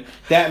proven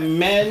that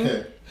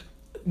men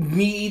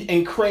need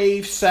and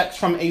crave sex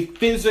from a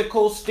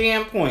physical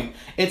standpoint.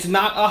 It's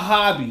not a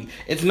hobby.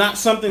 It's not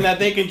something that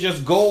they can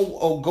just go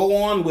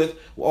on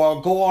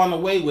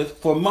away with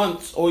for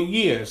months or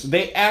years.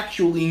 They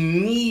actually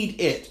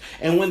need it.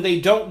 And when they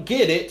don't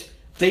get it,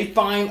 they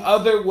find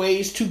other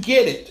ways to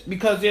get it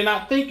because they're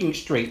not thinking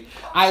straight.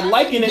 I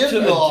liken it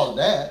to all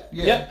that.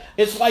 Yeah. Yep.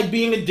 It's like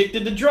being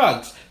addicted to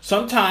drugs.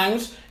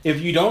 Sometimes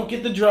if you don't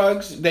get the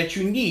drugs that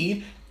you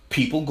need,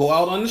 people go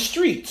out on the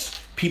streets.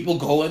 People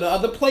go into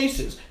other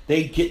places.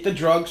 They get the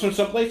drugs from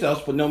someplace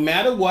else, but no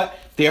matter what,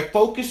 their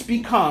focus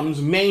becomes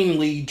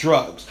mainly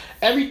drugs.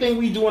 Everything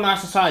we do in our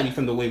society,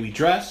 from the way we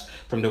dress,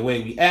 from the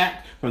way we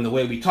act, from the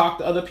way we talk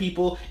to other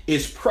people,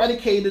 is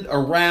predicated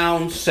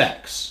around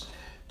sex.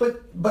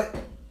 But,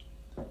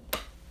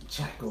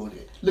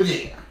 look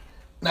here.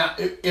 Now,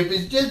 if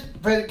it's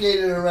just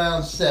predicated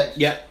around sex,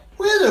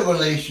 where's the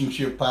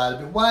relationship part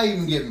of it? Why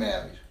even get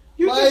married?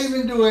 Why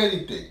even do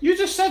anything? You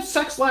just said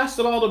sex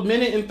lasted all the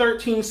minute and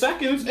 13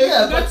 seconds.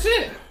 Yeah, that's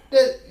it.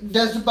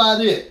 That's about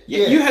it.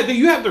 Yeah. You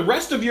have the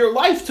rest of your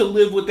life to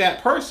live with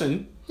that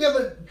person. Yeah,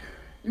 but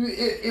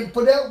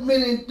for that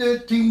minute and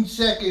 13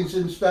 seconds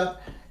and stuff,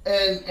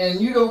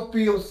 and you don't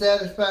feel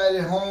satisfied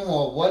at home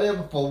or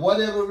whatever, for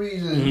whatever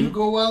reason, and you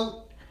go out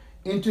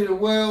into the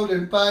world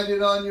and find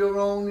it on your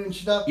own and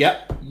stuff.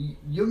 Yep.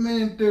 Your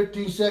minute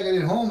 13 seconds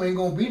at home ain't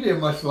gonna be there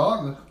much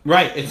longer.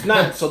 Right, it's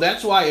not. So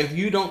that's why if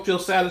you don't feel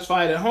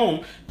satisfied at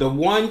home, the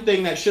one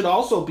thing that should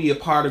also be a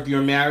part of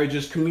your marriage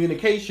is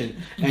communication.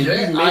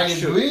 And I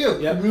agree.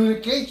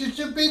 Communication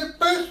should be the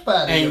first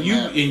part. And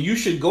you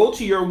should go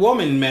to your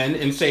woman, men,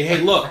 and say, "Hey,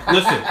 look,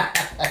 listen.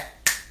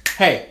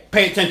 Hey,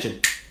 pay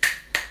attention.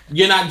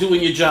 You're not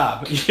doing your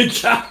job. Your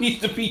job needs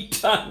to be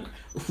done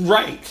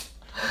right."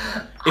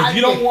 If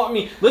you don't want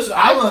me, listen.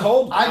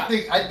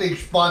 I think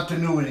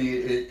spontaneity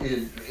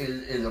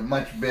is a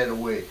much better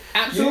way.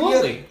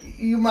 Absolutely.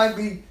 You might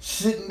be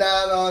sitting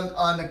down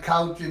on the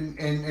couch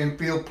and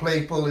feel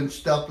playful and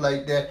stuff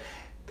like that,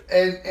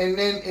 and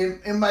then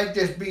it might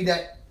just be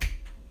that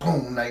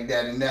boom like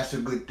that, and that's a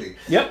good thing.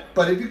 Yep.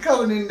 But if you're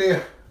coming in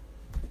there,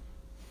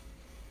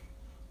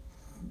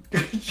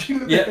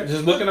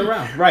 just looking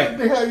around, right? What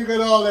the hell you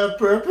got all that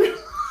perfume?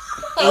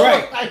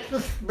 Right. I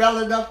just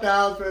smelling up the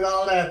house with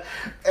all that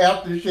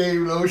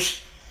aftershave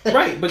lotion.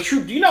 Right, but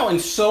true, in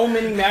so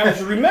many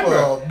marriages, remember.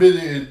 I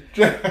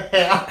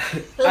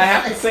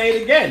have to say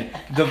it again.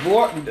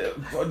 Divorce,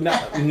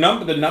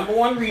 the number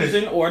one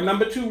reason or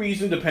number two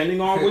reason, depending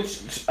on which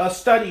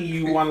study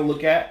you want to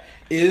look at,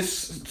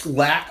 is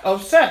lack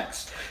of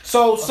sex.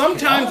 So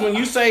sometimes when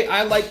you say,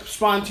 I like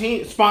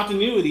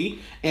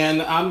spontaneity,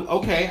 and I'm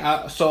okay,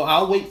 so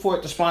I'll wait for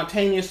it to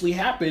spontaneously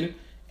happen,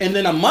 and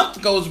then a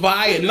month goes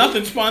by and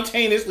nothing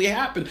spontaneously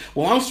happens.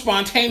 Well, I'm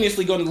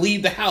spontaneously going to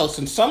leave the house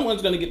and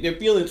someone's going to get their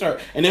feelings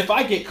hurt. And if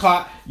I get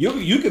caught,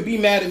 you could be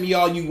mad at me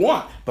all you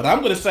want. But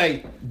I'm going to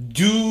say,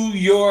 do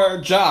your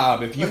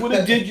job. If you would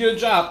have did your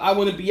job, I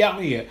wouldn't be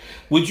out here.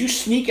 Would you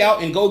sneak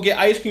out and go get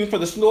ice cream for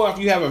the store if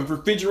you have a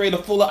refrigerator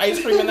full of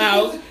ice cream in the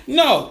house?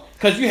 No,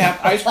 because you have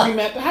ice cream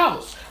at the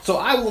house. So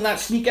I will not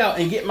sneak out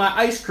and get my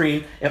ice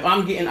cream if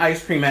I'm getting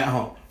ice cream at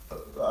home.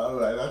 All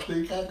right, I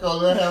think I'm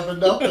gonna have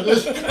enough of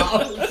this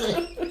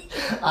conversation.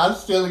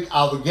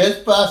 I'm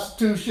against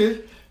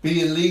prostitution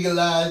being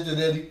legalized in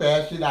any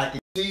fashion. I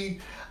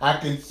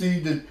can see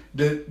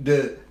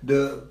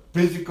the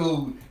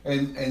physical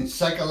and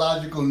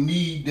psychological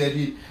need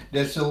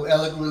that's so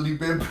eloquently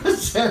been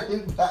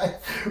presented by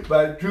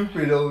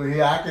Troopin over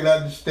here. I can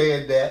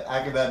understand that.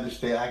 I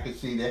can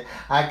see that.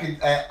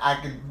 I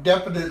can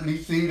definitely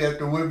see that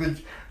the women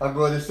are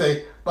going to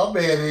say, "My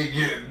man ain't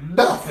getting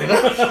nothing."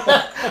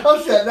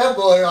 I'm shutting that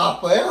boy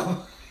off forever.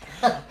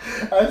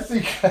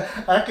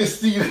 I can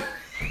see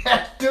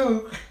that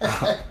too.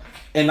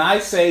 And I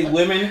say,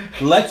 women,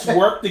 let's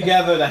work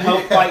together to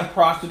help fight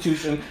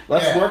prostitution.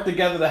 Let's work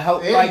together to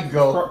help fight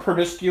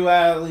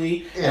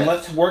promiscuity. Yeah. And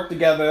let's work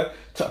together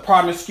to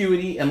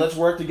promiscuity. And let's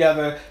work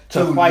together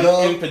to fight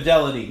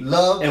infidelity.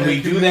 Love and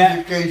we do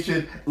that.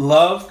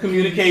 Love,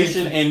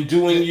 communication, and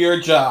doing your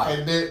job.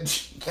 And then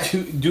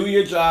do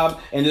your job,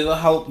 and it'll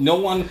help no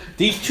one.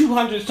 These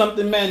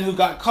 200-something men who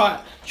got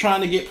caught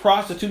trying to get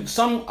prostitutes,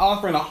 some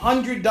offering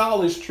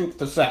 $100 Troop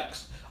for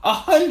sex.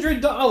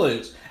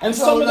 $100, and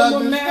some of them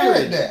were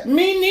married. That.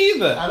 Me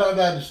neither. I don't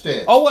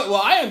understand. Oh wait,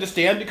 well I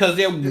understand because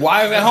their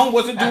wives at home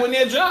wasn't doing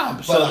their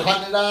job. But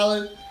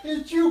 $100,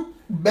 is you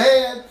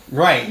bad?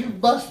 Right. You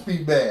must be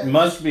bad.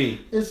 Must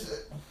be.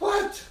 It's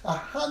what?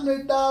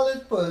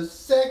 $100 for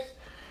sex?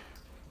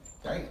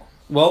 Damn.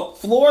 Well,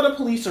 Florida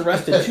police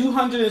arrested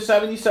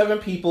 277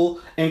 people,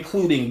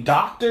 including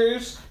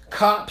doctors,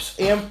 cops,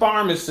 and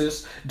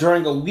pharmacists,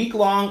 during a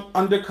week-long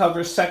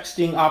undercover sex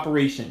sting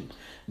operation.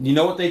 You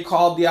know what they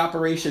called the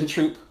operation,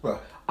 Troop?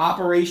 What?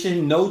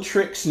 Operation No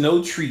Tricks,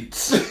 No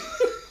Treats.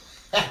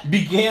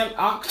 Began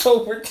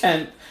October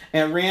 10th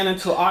and ran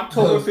until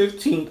October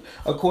 15th,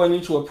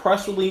 according to a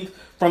press release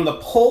from the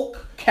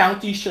Polk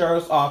County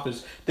Sheriff's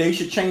Office. They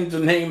should change the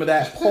name of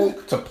that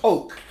Polk to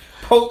Polk.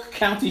 Polk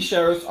County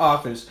Sheriff's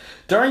Office.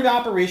 During the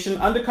operation,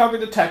 undercover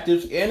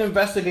detectives and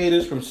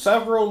investigators from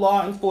several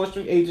law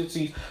enforcement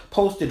agencies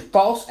posted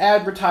false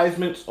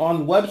advertisements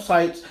on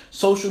websites,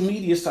 social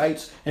media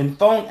sites, and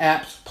phone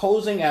apps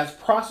posing as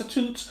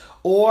prostitutes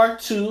or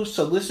to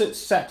solicit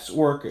sex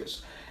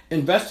workers.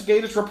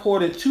 Investigators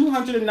reported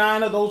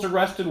 209 of those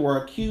arrested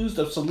were accused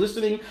of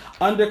soliciting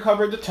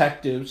undercover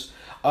detectives.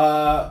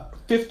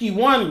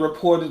 51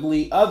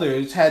 reportedly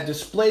others had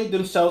displayed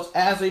themselves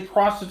as a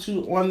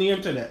prostitute on the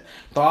internet.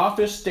 The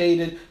office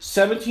stated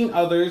 17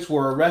 others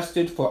were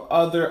arrested for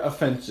other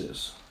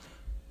offenses.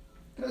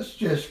 That's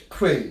just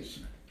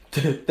crazy.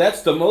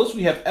 That's the most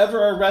we have ever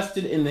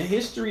arrested in the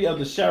history of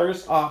the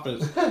sheriff's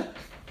office.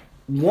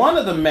 One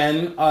of the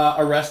men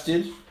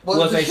arrested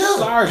was a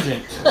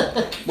sergeant.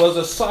 Was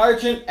a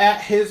sergeant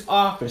at his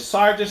office.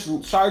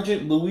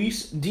 Sergeant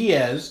Luis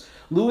Diaz,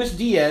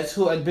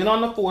 who had been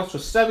on the force for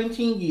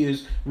 17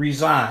 years,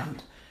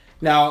 resigned.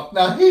 Now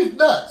he's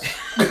nuts.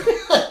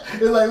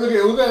 It's like, look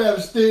at, we're gonna have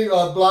a sting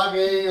on Block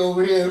A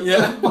over here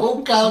in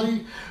Polk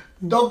County.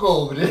 Don't go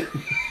over there.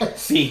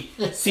 Si,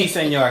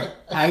 senor.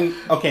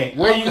 Okay.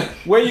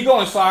 Where you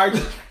going, Sarge?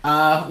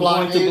 We're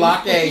going to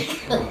Block A.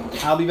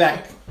 I'll be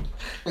back.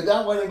 Is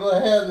that what they're gonna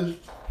have?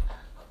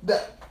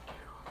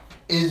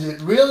 Is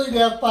it really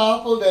that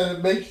powerful that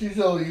it makes you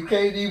so you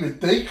can't even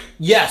think?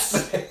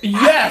 Yes.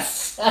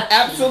 Yes.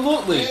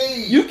 Absolutely.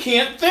 Hey. You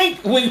can't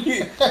think when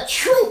you.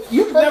 True.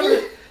 You've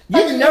never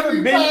been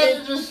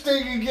in this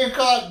thing and get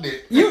caught in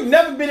it. You've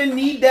never been in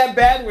need that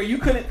bad where you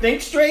couldn't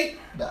think straight?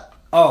 No.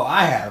 Oh,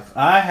 I have.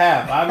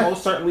 I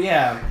most certainly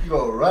have. You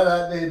go right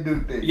out there and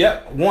do things.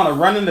 Yep. Want to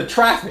run into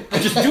traffic.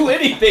 Just do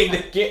anything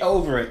to get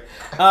over it.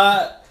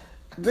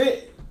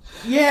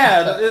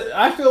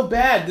 I feel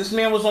bad. This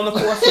man was on the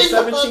force for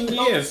 17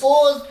 years.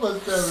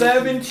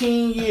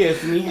 17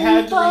 years, and he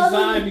had to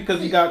resign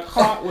because he got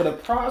caught with a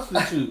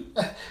prostitute.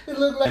 It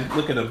looked like.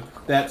 Look at him.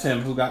 That's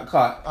him who got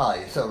caught. Oh,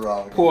 you're so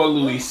wrong. Poor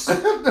Luis.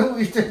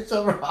 Luis did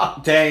so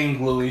wrong.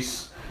 Dang,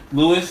 Luis.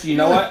 Luis, you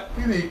know what?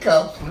 You need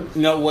counseling.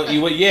 You know what?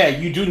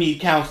 You do need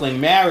counseling,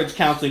 marriage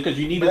counseling, because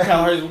you need to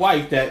tell his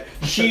wife that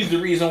she's the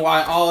reason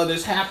why all of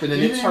this happened,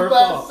 and it's her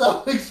fault.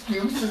 Some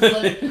excuses.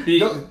 Like,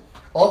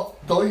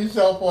 throw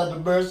yourself on the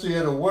mercy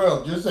of the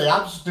world. Just say,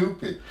 I'm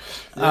stupid.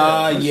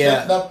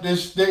 Setting up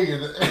this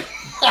thing.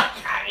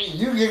 And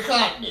you get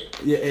caught in it.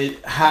 Yeah,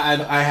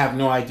 I have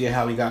no idea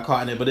how he got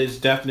caught in it, but it's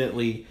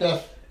definitely...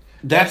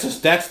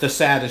 That's the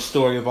saddest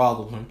story of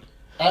all of them.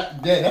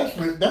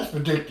 That's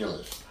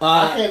ridiculous.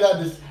 I can't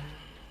understand.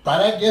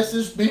 But I guess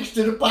it speaks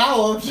to the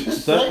power of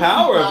this. The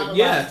power of it,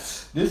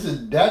 yes. This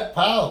is that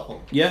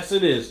powerful. Yes,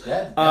 it is.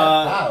 That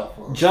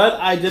powerful. Judd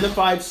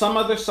identified some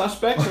other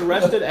suspects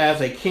arrested as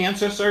a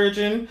cancer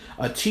surgeon,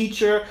 a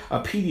teacher,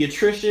 a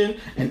pediatrician,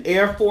 an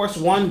Air Force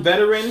One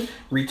veteran,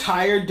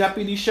 retired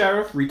deputy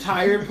sheriff,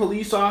 retired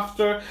police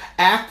officer,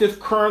 active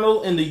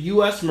colonel in the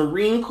U.S.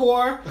 Marine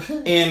Corps,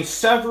 and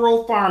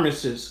several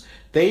pharmacists.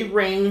 They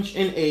range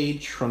in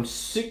age from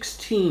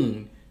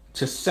 16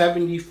 to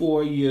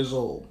 74 years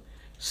old.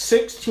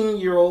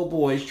 16-year-old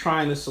boys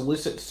trying to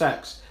solicit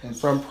sex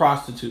from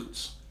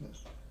prostitutes.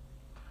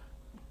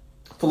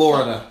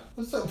 Florida.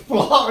 What's up,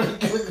 Florida?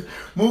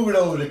 Moving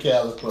over to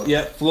California.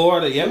 Yep,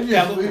 Florida. Yep,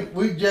 California.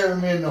 We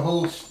gerrymandering the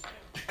whole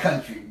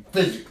country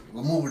physically.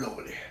 We're moving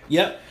over there.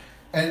 Yep.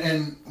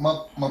 And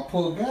my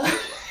poor guy,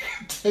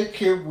 take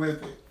him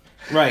with it.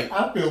 Right.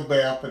 I feel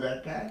bad for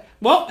that guy.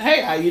 Well,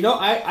 hey,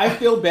 I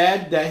feel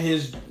bad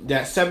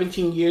that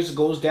 17 years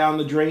goes down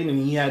the drain and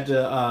he had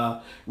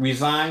to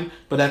resign.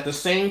 But at the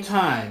same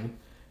time,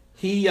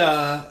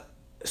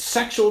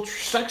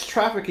 sex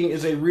trafficking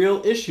is a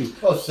real issue.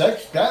 Oh,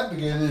 sex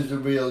trafficking is a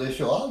real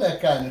issue. All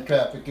that kind of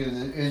trafficking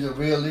is a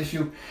real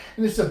issue,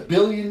 and it's a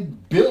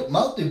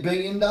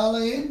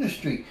multi-billion-dollar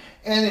industry,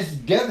 and it's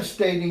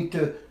devastating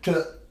to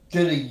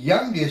the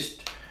youngest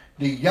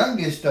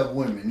of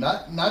women,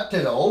 not to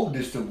the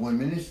oldest of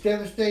women. It's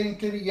devastating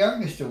to the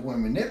youngest of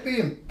women. They're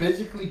being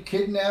physically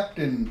kidnapped,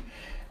 and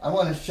I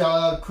want to shout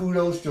out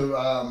kudos to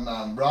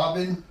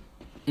Robin.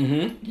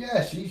 Mm-hmm.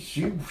 Yeah,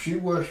 she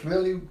works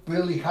really,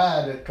 really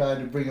hard at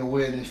trying to bring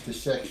awareness to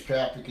sex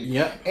trafficking.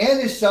 Yep.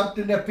 And it's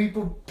something that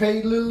people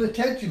pay little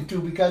attention to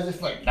because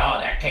it's like, no,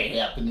 that can't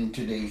happen in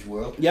today's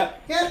world.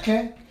 Yep. Yeah, it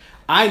can.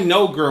 I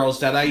know girls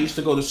that I used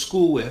to go to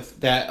school with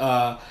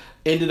that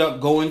ended up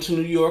going to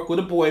New York with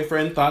a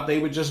boyfriend, thought they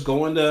were just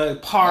going to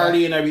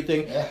party and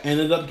everything,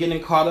 ended up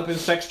getting caught up in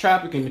sex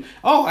trafficking.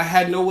 Oh, I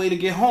had no way to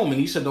get home. And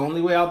he said, the only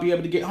way I'll be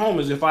able to get home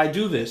is if I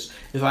do this,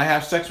 if I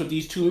have sex with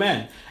these two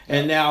men.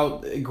 And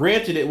now,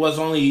 granted,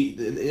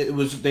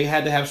 they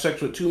had to have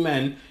sex with two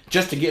men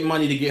just to get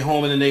money to get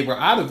home, and then they were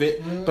out of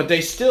it. Mm. But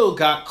they still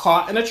got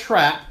caught in a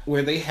trap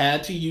where they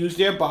had to use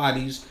their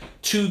bodies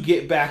to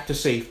get back to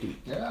safety.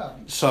 Yeah.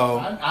 So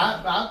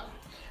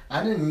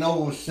I didn't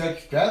know it was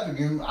sex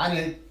trafficking.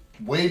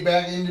 Way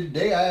back in the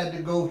day, I had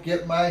to go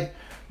get my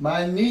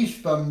niece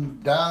from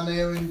down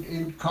there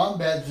in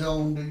Combat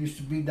Zone that used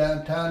to be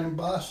downtown in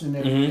Boston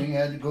and everything. Mm-hmm.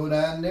 Had to go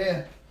down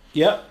there.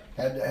 Yep.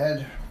 Had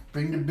to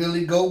bring the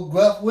Billy Goat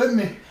Gruff with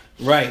me.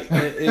 Right.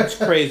 It's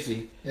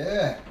crazy.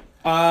 Yeah.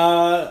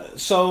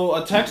 So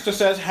a texter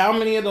says, how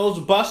many of those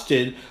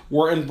busted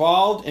were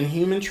involved in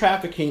human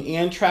trafficking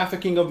and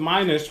trafficking of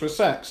minors for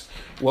sex?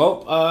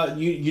 Well,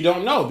 you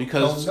don't know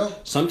because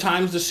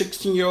sometimes the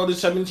 16-year-old and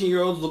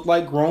 17-year-olds look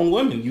like grown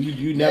women.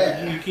 You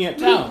can't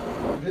tell.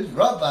 It's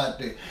rough out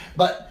there,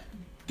 but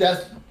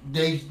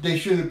they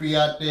shouldn't be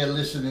out there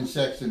listening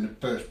sex in the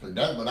first place.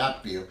 That's what I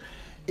feel.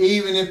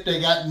 Even if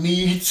they got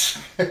needs,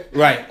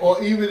 right?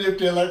 Or even if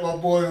they're like my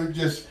boy who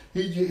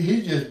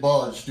he just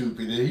born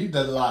stupid and he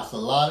done lost a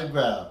lot of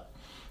ground,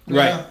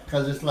 right?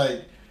 Because it's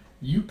like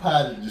you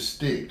potted the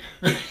stick,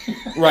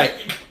 right?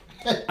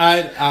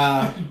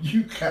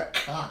 You got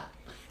caught.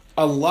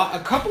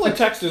 A couple of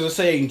texters are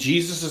saying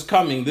Jesus is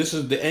coming. This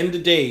is the end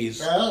of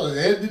days. Well,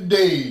 the end of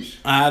days.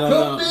 I don't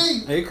know.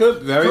 It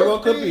could very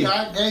well be.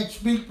 I can't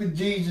speak for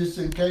Jesus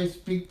and can't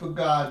speak for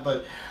God,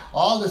 but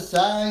all the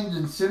signs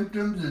and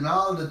symptoms and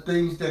all the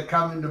things that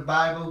come in the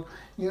Bible,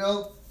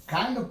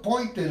 kind of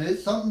point to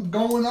there's something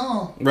going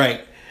on.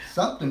 Right.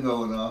 Something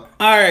going on.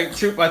 All right,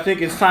 Troop, I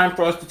think it's time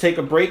for us to take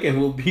a break, and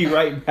we'll be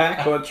right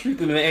back on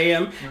Truth in the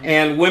AM.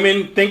 And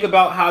women, think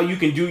about how you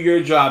can do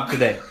your job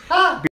today.